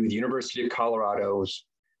into the University of Colorado's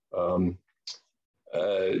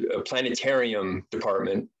planetarium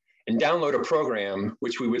department and download a program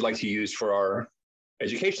which we would like to use for our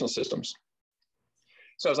educational systems.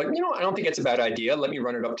 So I was like, you know, I don't think it's a bad idea. Let me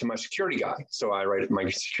run it up to my security guy. So I write it to my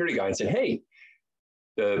security guy and said, hey,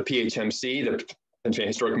 the PHMC, the Pennsylvania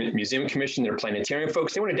Historic Museum Commission, their planetarium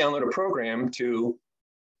folks, they want to download a program to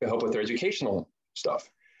help with their educational stuff.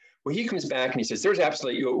 Well, he comes back and he says, there's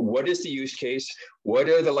absolutely, what is the use case? What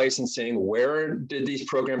are the licensing? Where did these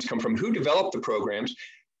programs come from? Who developed the programs?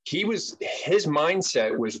 His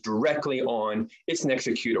mindset was directly on, it's an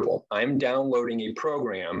executable. I'm downloading a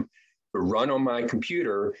program to run on my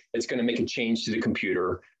computer. It's going to make a change to the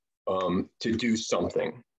computer to do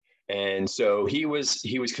something. And so he was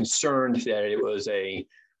concerned that it was that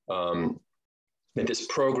this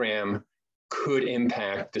program could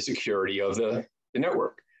impact the security of the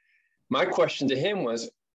network. My question to him was,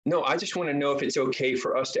 no, I just want to know if it's okay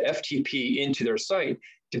for us to FTP into their site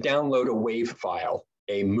to download a WAV file,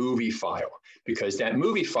 a movie file, because that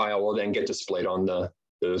movie file will then get displayed on the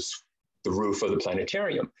roof of the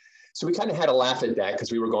planetarium. So we kind of had a laugh at that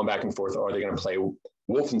because we were going back and forth. Are they going to play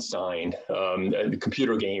Wolfenstein, a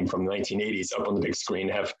computer game from the 1980s, up on the big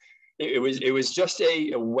screen? It was just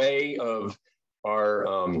a way of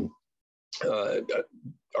our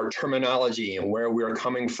terminology and where we're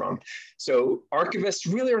coming from. So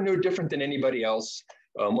archivists really are no different than anybody else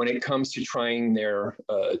when it comes to trying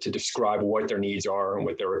to describe what their needs are and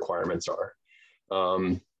what their requirements are.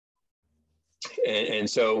 And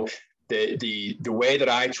so the way that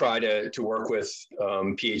I try to work with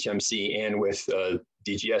PHMC and with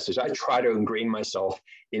DGS is I try to ingrain myself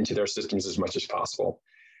into their systems as much as possible.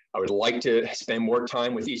 I would like to spend more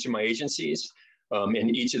time with each of my agencies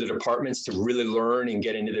in each of the departments to really learn and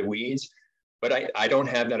get into the weeds, but I don't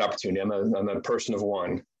have that opportunity. I'm a person of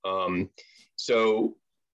one. So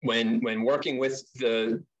when working with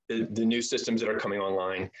the new systems that are coming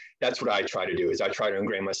online, that's what I try to do, is I try to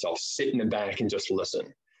ingrain myself, sit in the back and just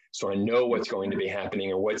listen. So I know what's going to be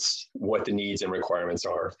happening and what the needs and requirements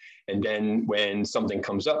are. And then when something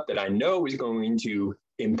comes up that I know is going to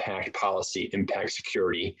impact policy, impact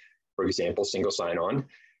security, for example, single sign-on,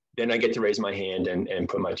 then I get to raise my hand and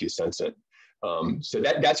put my 2 cents in. So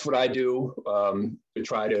that's what I do to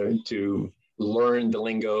try to learn the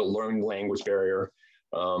lingo, learn the language barrier.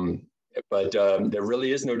 But there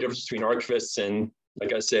really is no difference between archivists and,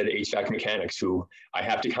 like I said, HVAC mechanics, who I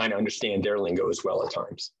have to kind of understand their lingo as well at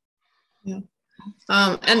times. Yeah.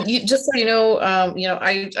 And just so you know,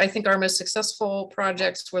 I think our most successful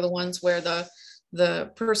projects were the ones where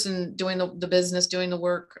the person doing the business, doing the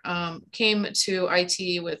work, came to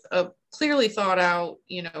IT with a clearly thought out,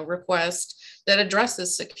 request that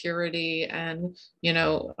addresses security and,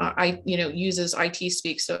 uses IT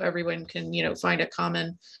speak so everyone can, find a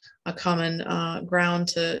common ground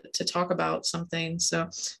to talk about something. So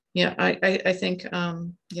yeah, I think,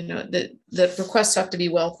 the requests have to be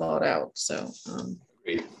well thought out. So,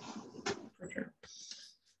 Great. For sure.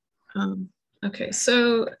 Okay,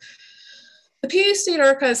 so the PA State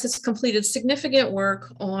Archives has completed significant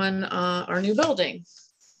work on our new building.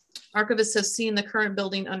 Archivists have seen the current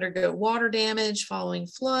building undergo water damage following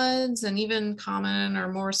floods and even common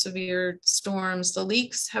or more severe storms. The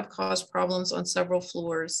leaks have caused problems on several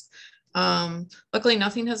floors. Luckily,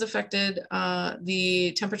 nothing has affected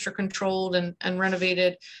the temperature controlled and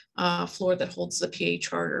renovated floor that holds the PA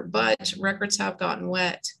charter, but records have gotten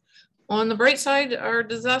wet. On the bright side, our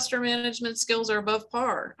disaster management skills are above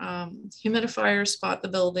par. Humidifiers spot the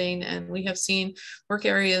building, and we have seen work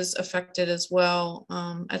areas affected as well.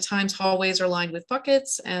 At times, hallways are lined with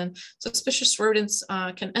buckets, and suspicious rodents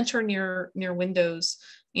can enter near windows.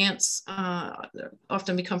 Ants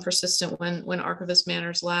often become persistent when archivist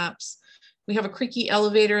manners lapse. We have a creaky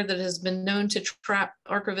elevator that has been known to trap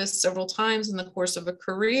archivists several times in the course of a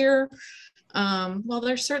career. While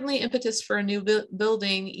there's certainly impetus for a new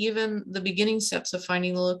building, even the beginning steps of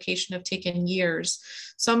finding the location have taken years.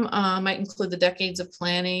 Some might include the decades of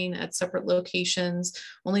planning at separate locations,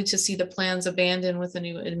 only to see the plans abandoned with a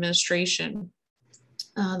new administration.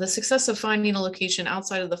 The success of finding a location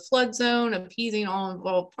outside of the flood zone, appeasing all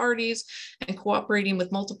involved parties, and cooperating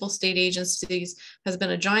with multiple state agencies has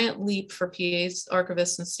been a giant leap for PA's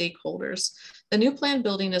archivists and stakeholders. The new planned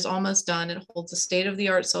building is almost done. It holds a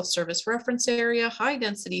state-of-the-art self-service reference area,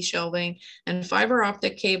 high-density shelving, and fiber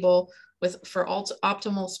optic cable for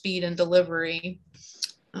optimal speed and delivery.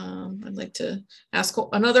 I'd like to ask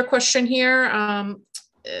another question here.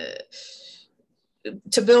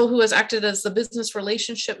 To Bill, who has acted as the business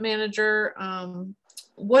relationship manager,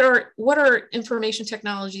 what are information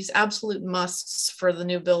technology's absolute musts for the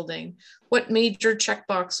new building? What major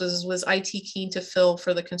checkboxes was IT keen to fill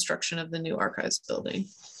for the construction of the new archives building?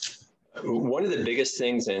 One of the biggest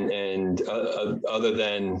things, and other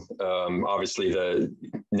than obviously the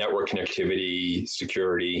network connectivity,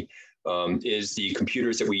 security, is the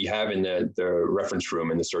computers that we have in the reference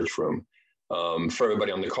room and the search room. For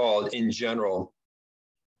everybody on the call, in general,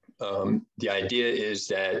 the idea is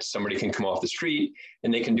that somebody can come off the street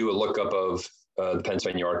and they can do a lookup of the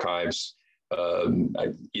Pennsylvania archives,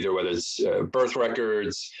 either whether it's birth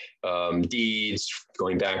records, deeds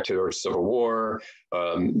going back to our Civil War,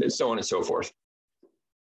 and so on and so forth.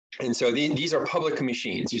 And so these are public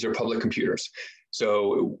machines, these are public computers.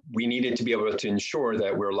 So we needed to be able to ensure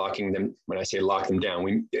that we're locking them, when I say lock them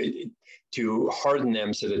down, to harden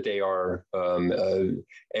them so that they are,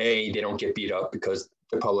 A, they don't get beat up because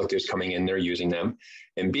the public is coming in, they're using them,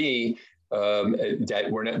 and B,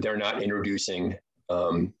 that they're not introducing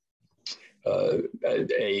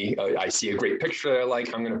I see a great picture that I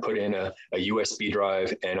like, I'm going to put in a USB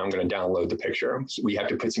drive and I'm going to download the picture. So we have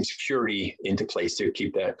to put some security into place to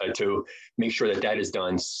keep that, to make sure that that is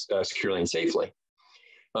done securely and safely.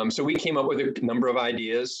 So we came up with a number of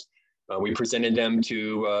ideas. We presented them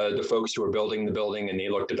to the folks who are building the building, and they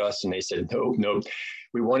looked at us and they said, no,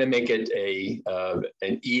 we want to make it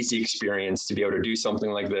an easy experience to be able to do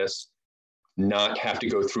something like this, not have to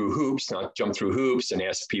go through hoops, not jump through hoops and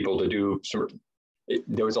ask people to do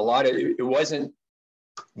there was a lot of,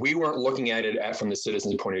 we weren't looking at it from the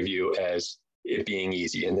citizen's point of view as it being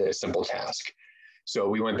easy and a simple task. So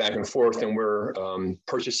we went back and forth, and we're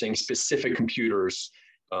purchasing specific computers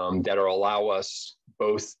that allow us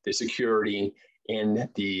both the security and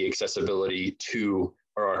the accessibility to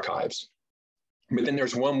our archives. But then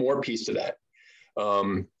there's one more piece to that.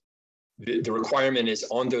 The requirement is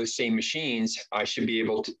on those same machines, I should be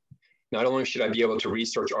able to, not only should I be able to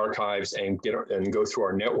research archives and go through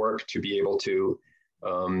our network to be able to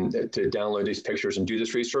download these pictures and do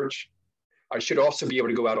this research, I should also be able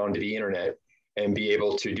to go out onto the internet and be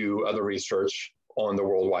able to do other research on the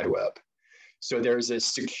World Wide Web. So there's a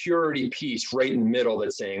security piece right in the middle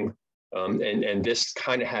that's saying, and this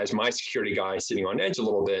kind of has my security guy sitting on edge a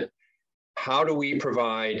little bit. How do we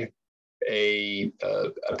provide a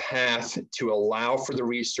path to allow for the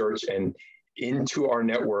research and into our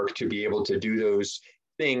network to be able to do those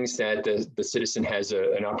things that the citizen has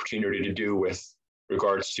an opportunity to do with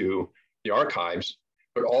regards to the archives,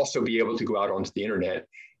 but also be able to go out onto the internet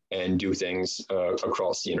and do things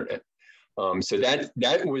across the internet. So that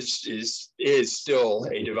is still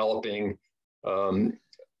a developing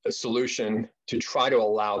a solution to try to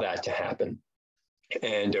allow that to happen.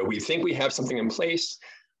 And we think we have something in place.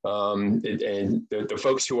 And the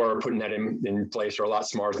folks who are putting that in place are a lot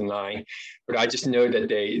smarter than I, but I just know that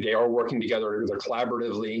they are working together, they're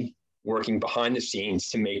collaboratively working behind the scenes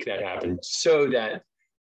to make that happen so that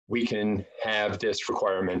we can have this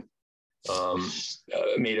requirement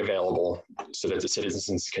made available so that the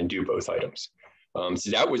citizens can do both items.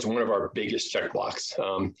 So that was one of our biggest check blocks.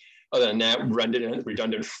 Other than that,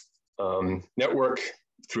 redundant network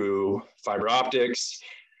through fiber optics,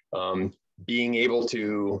 being able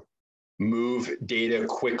to move data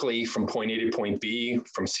quickly from point A to point B,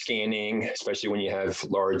 from scanning, especially when you have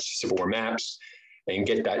large Civil War maps, and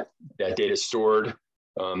get that data stored.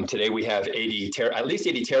 Today we have at least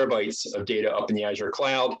 80 terabytes of data up in the Azure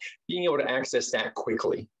cloud, being able to access that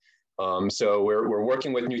quickly. So we're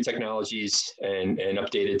working with new technologies and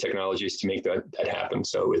updated technologies to make that happen.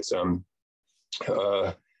 So it's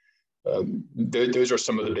those are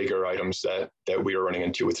some of the bigger items that we are running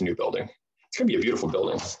into with the new building. It's going to be a beautiful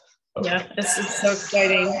building. Yeah, it's so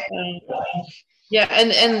exciting. Yeah,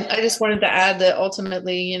 and I just wanted to add that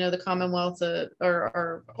ultimately, you know, the Commonwealth are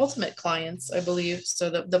our ultimate clients, I believe. So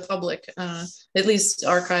the public, at least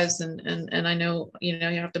archives, and I know, you know,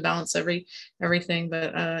 you have to balance everything,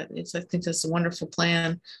 but I think that's a wonderful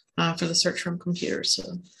plan for the search from computers. So,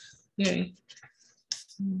 yay.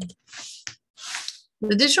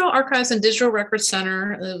 The Digital Archives and Digital Records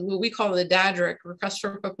Center, what we call the DADRIC, Request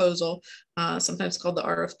for Proposal, sometimes called the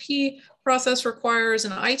RFP process, requires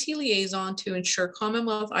an IT liaison to ensure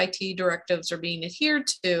Commonwealth IT directives are being adhered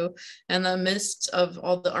to in the midst of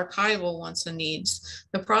all the archival wants and needs.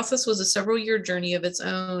 The process was a several-year journey of its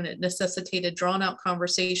own. It necessitated drawn-out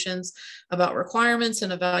conversations about requirements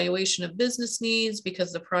and evaluation of business needs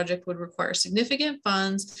because the project would require significant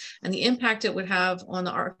funds and the impact it would have on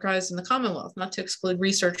the archives in the Commonwealth, not to exclude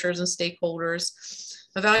researchers and stakeholders.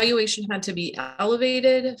 Evaluation had to be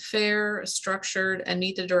elevated, fair, structured, and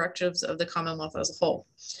meet the directives of the Commonwealth as a whole.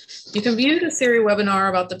 You can view the SERI webinar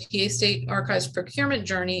about the PA State Archives procurement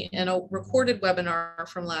journey in a recorded webinar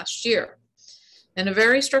from last year. In a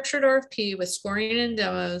very structured RFP with scoring and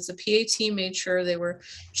demos, the PA team made sure they were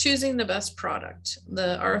choosing the best product.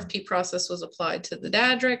 The RFP process was applied to the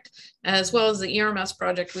DADRIC as well as the ERMS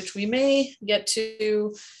project, which we may get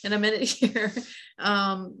to in a minute here.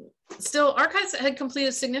 Still, archives had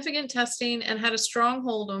completed significant testing and had a strong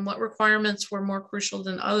hold on what requirements were more crucial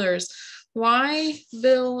than others. Why,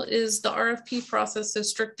 Bill, is the RFP process so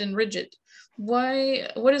strict and rigid?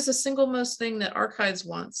 What is the single most thing that archives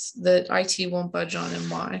wants that IT won't budge on, and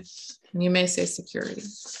why? And you may say security.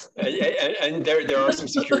 And there are some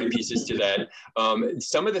security pieces to that.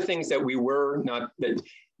 Some of the things that we were not,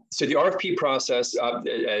 so the RFP process,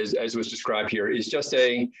 as was described here, is just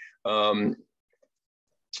a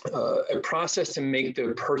process to make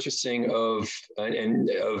the purchasing of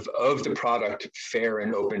the product fair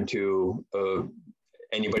and open to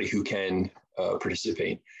anybody who can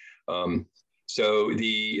participate. So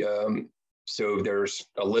there's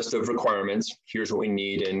a list of requirements. Here's what we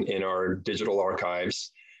need in our digital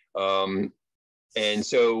archives. And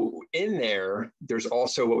so in there's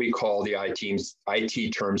also what we call the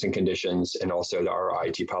IT terms and conditions, and also our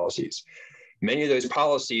IT policies. Many of those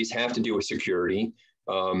policies have to do with security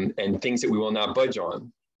and things that we will not budge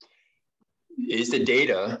on. Is the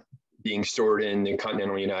data being stored in the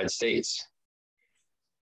continental United States?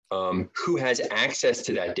 Who has access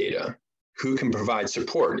to that data? Who can provide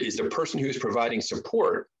support? Is the person who's providing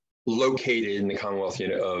support located in the Commonwealth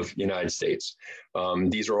of United States?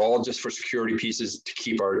 These are all just for security pieces to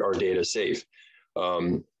keep our data safe.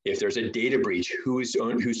 If there's a data breach, who's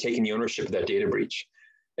taking the ownership of that data breach?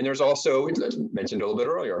 And there's also, mentioned a little bit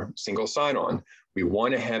earlier, single sign-on. We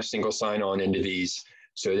want to have single sign-on into these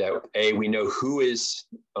so that we know who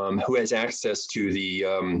has access to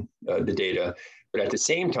the data, but at the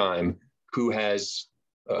same time, who has,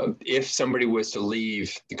 if somebody was to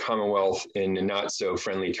leave the Commonwealth in not so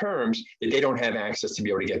friendly terms, that they don't have access to be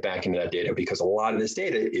able to get back into that data, because a lot of this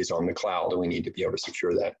data is on the cloud and we need to be able to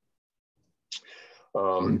secure that.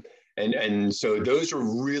 And so those are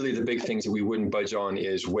really the big things that we wouldn't budge on,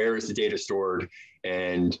 is where is the data stored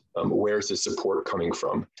and where is the support coming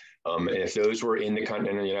from? And if those were in the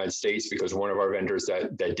continental United States, because one of our vendors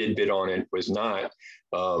that did bid on it was not,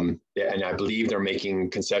 and I believe they're making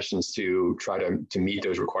concessions to try to meet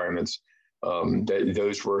those requirements,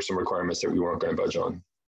 those were some requirements that we weren't going to budge on.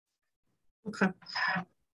 Okay.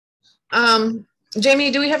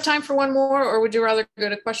 Jamie, do we have time for one more, or would you rather go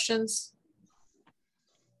to questions?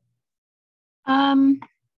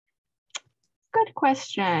 Good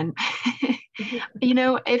question. You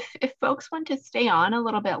know, if folks want to stay on a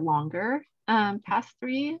little bit longer, past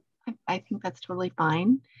 3, I think that's totally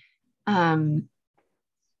fine. Do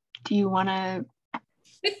you want to?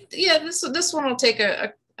 Yeah, this one will take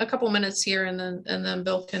a couple minutes here, and then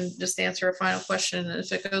Bill can just answer a final question. And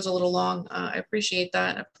if it goes a little long, I appreciate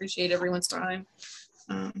that. I appreciate everyone's time.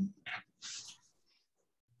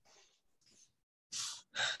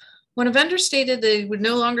 When a vendor stated they would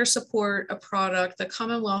no longer support a product, the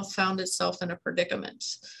Commonwealth found itself in a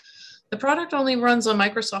predicament. The product only runs on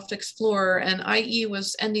Microsoft Explorer, and IE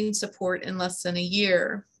was ending support in less than a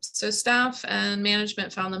year. So staff and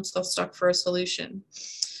management found themselves stuck for a solution.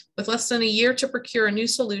 With less than a year to procure a new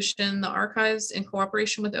solution, the archives, in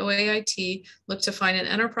cooperation with OAIT, looked to find an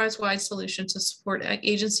enterprise-wide solution to support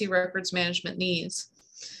agency records management needs.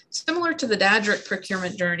 Similar to the DADRIC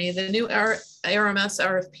procurement journey, the new RMS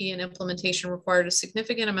RFP and implementation required a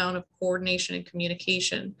significant amount of coordination and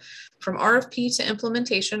communication. From RFP to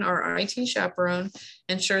implementation, our IT chaperone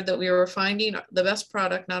ensured that we were finding the best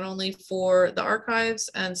product, not only for the archives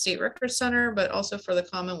and State Records Center, but also for the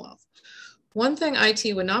Commonwealth. One thing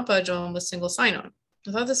IT would not budge on was single sign-on.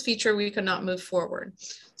 Without this feature, we could not move forward.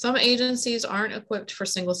 Some agencies aren't equipped for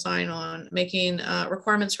single sign-on, making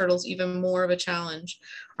requirements hurdles even more of a challenge.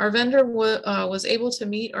 Our vendor was able to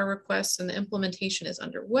meet our requests, and the implementation is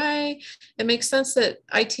underway. It makes sense that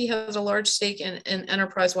IT has a large stake in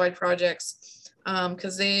enterprise-wide projects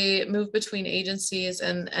because they move between agencies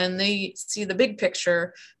and they see the big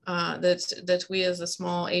picture that we as a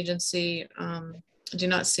small agency do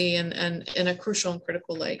not see in a crucial and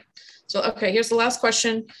critical light. So, okay, here's the last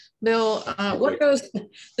question, Bill.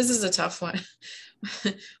 This is a tough one.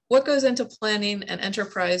 What goes into planning an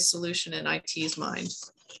enterprise solution in IT's mind?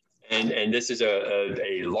 And this is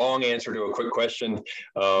a long answer to a quick question.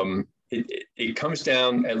 It comes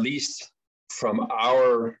down, at least from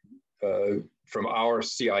our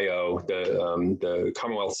CIO, the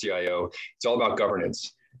Commonwealth CIO, it's all about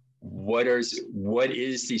governance. What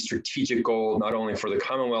is the strategic goal, not only for the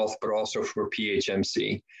Commonwealth, but also for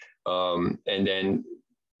PHMC? And then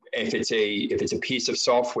if it's a piece of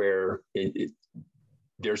software,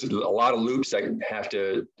 there's a lot of loops that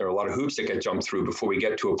there are a lot of hoops that get jumped through before we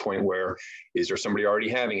get to a point where, is there somebody already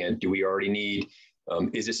having it? Do we already need,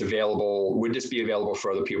 is this available? Would this be available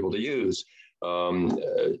for other people to use?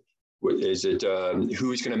 Is it,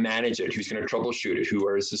 who's going to manage it? Who's going to troubleshoot it?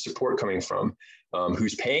 Where is the support coming from?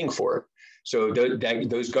 Who's paying for it? So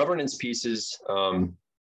those governance pieces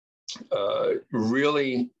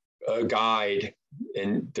really guide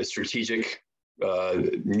in the strategic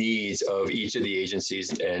needs of each of the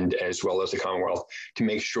agencies, and as well as the Commonwealth, to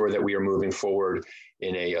make sure that we are moving forward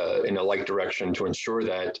in a like direction to ensure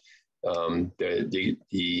that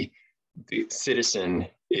the citizen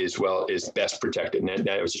is best protected. And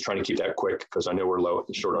I was just trying to keep that quick because I know we're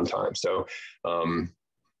short on time. So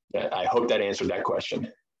I hope that answered that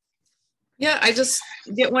question. Yeah, I just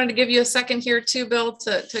wanted to give you a second here too, Bill,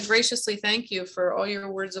 to graciously thank you for all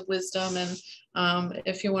your words of wisdom. And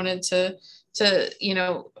if you wanted to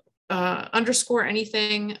underscore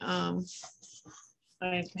anything, I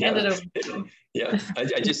hand it over to you. Yeah,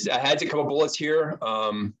 I had a couple bullets here.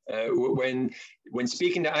 When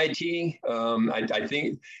speaking to IT, I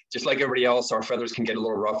think just like everybody else, our feathers can get a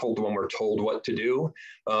little ruffled when we're told what to do.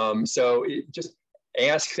 So just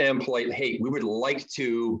ask them politely, hey, we would like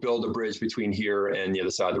to build a bridge between here and the other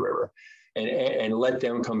side of the river, and let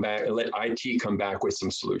them come back, and let IT come back with some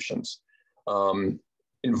solutions.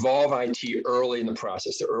 Involve IT early in the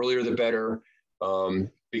process. The earlier, the better,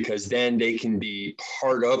 because then they can be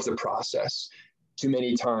part of the process. Too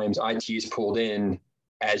many times IT is pulled in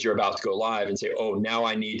as you're about to go live and say, oh, now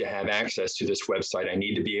I need to have access to this website. I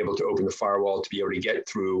need to be able to open the firewall to be able to get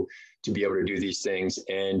through, to be able to do these things.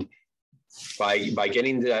 And by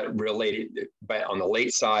getting that related, on the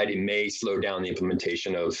late side, it may slow down the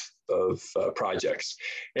implementation of projects,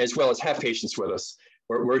 as well as have patience with us.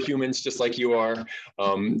 We're humans just like you are,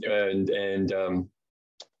 and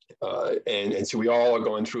so we all are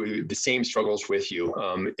going through the same struggles with you.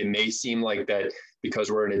 It may seem like that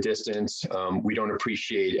because we're in a distance, we don't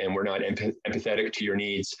appreciate and we're not empathetic to your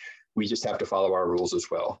needs. We just have to follow our rules as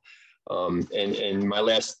well. And my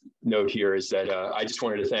last note here is that I just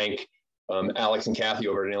wanted to thank Alex and Kathy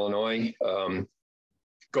over in Illinois.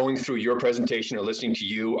 Going through your presentation or listening to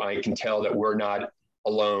you, I can tell that we're not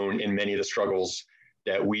alone in many of the struggles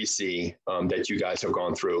that we see that you guys have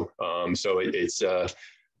gone through. So it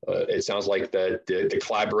sounds like that the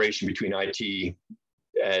collaboration between IT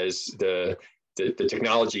as the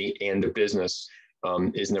technology and the business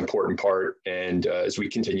is an important part. And as we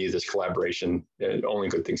continue this collaboration, only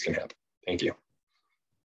good things can happen. Thank you.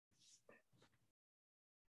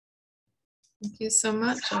 Thank you so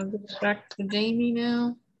much. I'll give it back to Jamie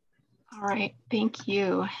now. All right, thank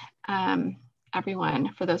you,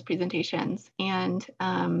 everyone, for those presentations. And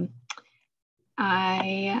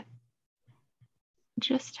I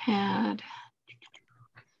just had,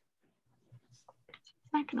 it's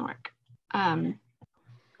not gonna work, a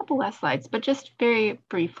couple less slides, but just very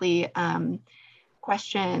briefly,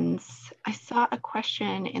 questions. I saw a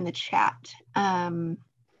question in the chat.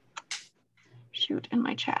 shoot, and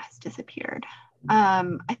my chat has disappeared.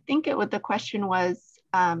 I think the question was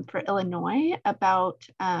for Illinois about,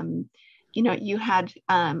 you know, you had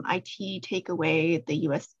IT take away the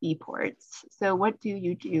USB ports. So what do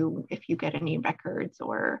you do if you get any records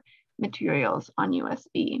or materials on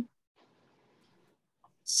USB?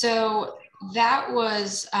 So that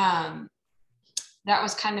was kind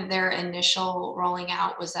of their initial rolling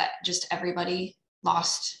out, was that just everybody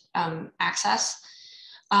lost access.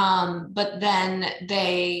 But then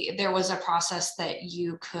there was a process that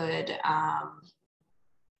you could,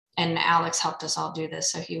 and Alex helped us all do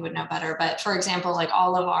this, so he would know better. But for example, like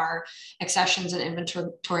all of our accessions and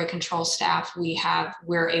inventory control staff,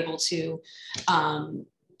 we're able to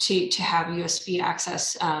have USB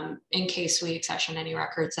access in case we accession any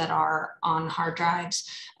records that are on hard drives.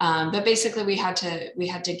 But basically, we had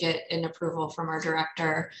to get an approval from our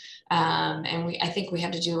director, and I think we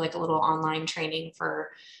had to do like a little online training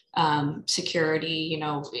for security. You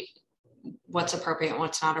know, what's appropriate and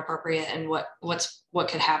what's not appropriate, and what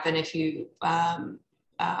could happen if you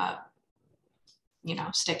you know,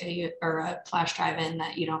 stick a flash drive in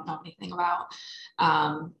that you don't know anything about.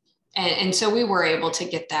 And so we were able to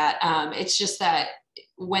get that. It's just that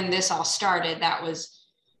when this all started, that was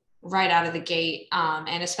right out of the gate.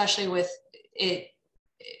 And especially with it,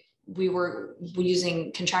 we were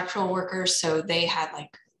using contractual workers, so they had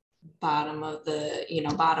like bottom of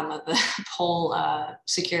the pole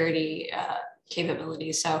security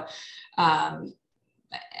capabilities. So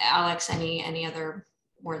Alex, any other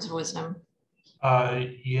words of wisdom?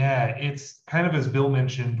 Yeah, it's kind of as Bill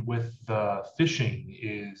mentioned with the phishing,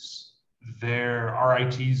 is our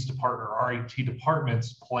IT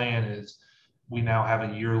department's plan is we now have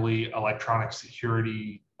a yearly electronic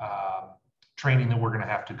security training that we're going to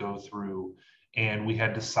have to go through. And we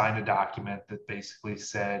had to sign a document that basically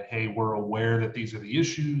said, hey, we're aware that these are the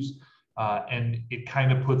issues. And it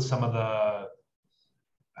kind of puts some of the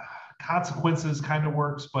consequences kind of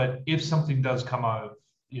works. But if something does come out,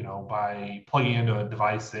 you know, by plugging into a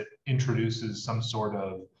device that introduces some sort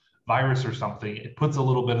of virus or something, it puts a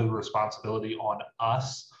little bit of the responsibility on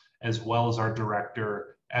us, as well as our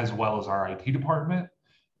director, as well as our IT department.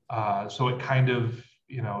 So it kind of,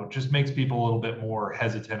 you know, just makes people a little bit more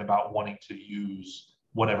hesitant about wanting to use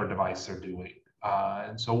whatever device they're doing.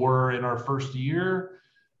 And so we're in our first year,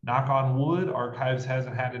 knock on wood, Archives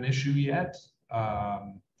hasn't had an issue yet.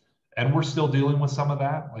 And we're still dealing with some of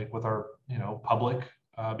that, like with our, you know, public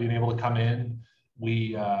being able to come in.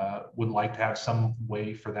 We would like to have some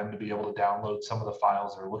way for them to be able to download some of the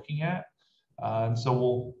files they're looking at. And so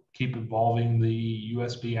we'll keep evolving the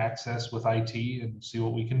USB access with IT and see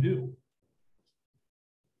what we can do.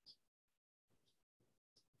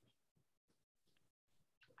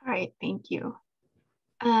 All right, thank you.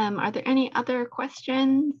 Are there any other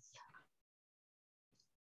questions?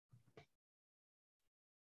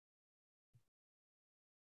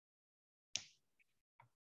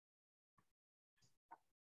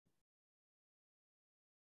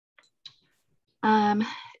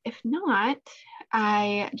 If not,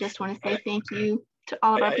 I just want to say thank you to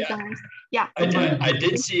all of our presenters. Yeah. I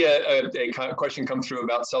did see a question come through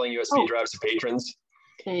about selling USB drives to patrons.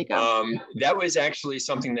 There you go. That was actually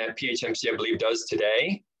something that PHMC, I believe, does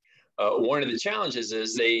today. One of the challenges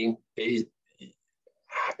is you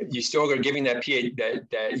still are giving that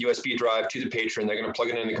USB drive to the patron. They're going to plug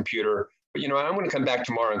it in the computer. But, you know, I'm going to come back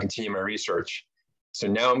tomorrow and continue my research. So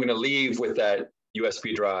now I'm going to leave with that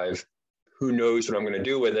USB drive. Who knows what I'm going to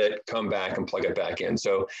do with it, come back and plug it back in.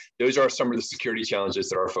 So those are some of the security challenges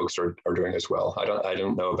that our folks are doing as well. I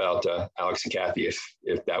don't know about Alex and Kathy,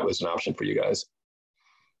 if that was an option for you guys.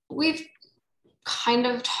 We've kind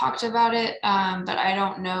of talked about it, but I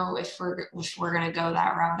don't know if we're going to go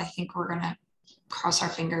that route. I think we're going to cross our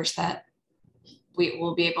fingers that we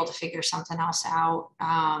will be able to figure something else out.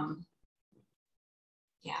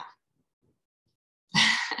 Yeah.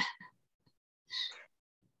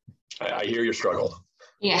 I hear your struggle.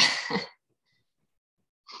 Yeah.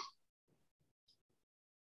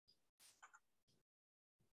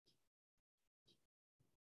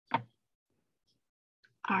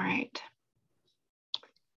 All right.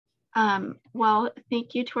 Well,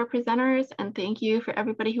 thank you to our presenters, and thank you for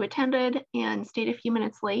everybody who attended and stayed a few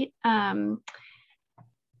minutes late.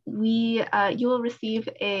 You will receive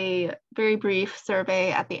a very brief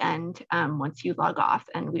survey at the end once you log off,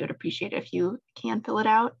 and we would appreciate it if you can fill it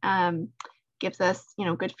out. Gives us, you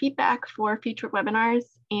know, good feedback for future webinars,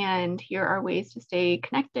 and here are ways to stay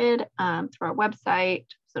connected through our website,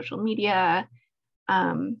 social media.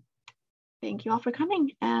 Thank you all for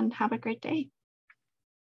coming, and have a great day.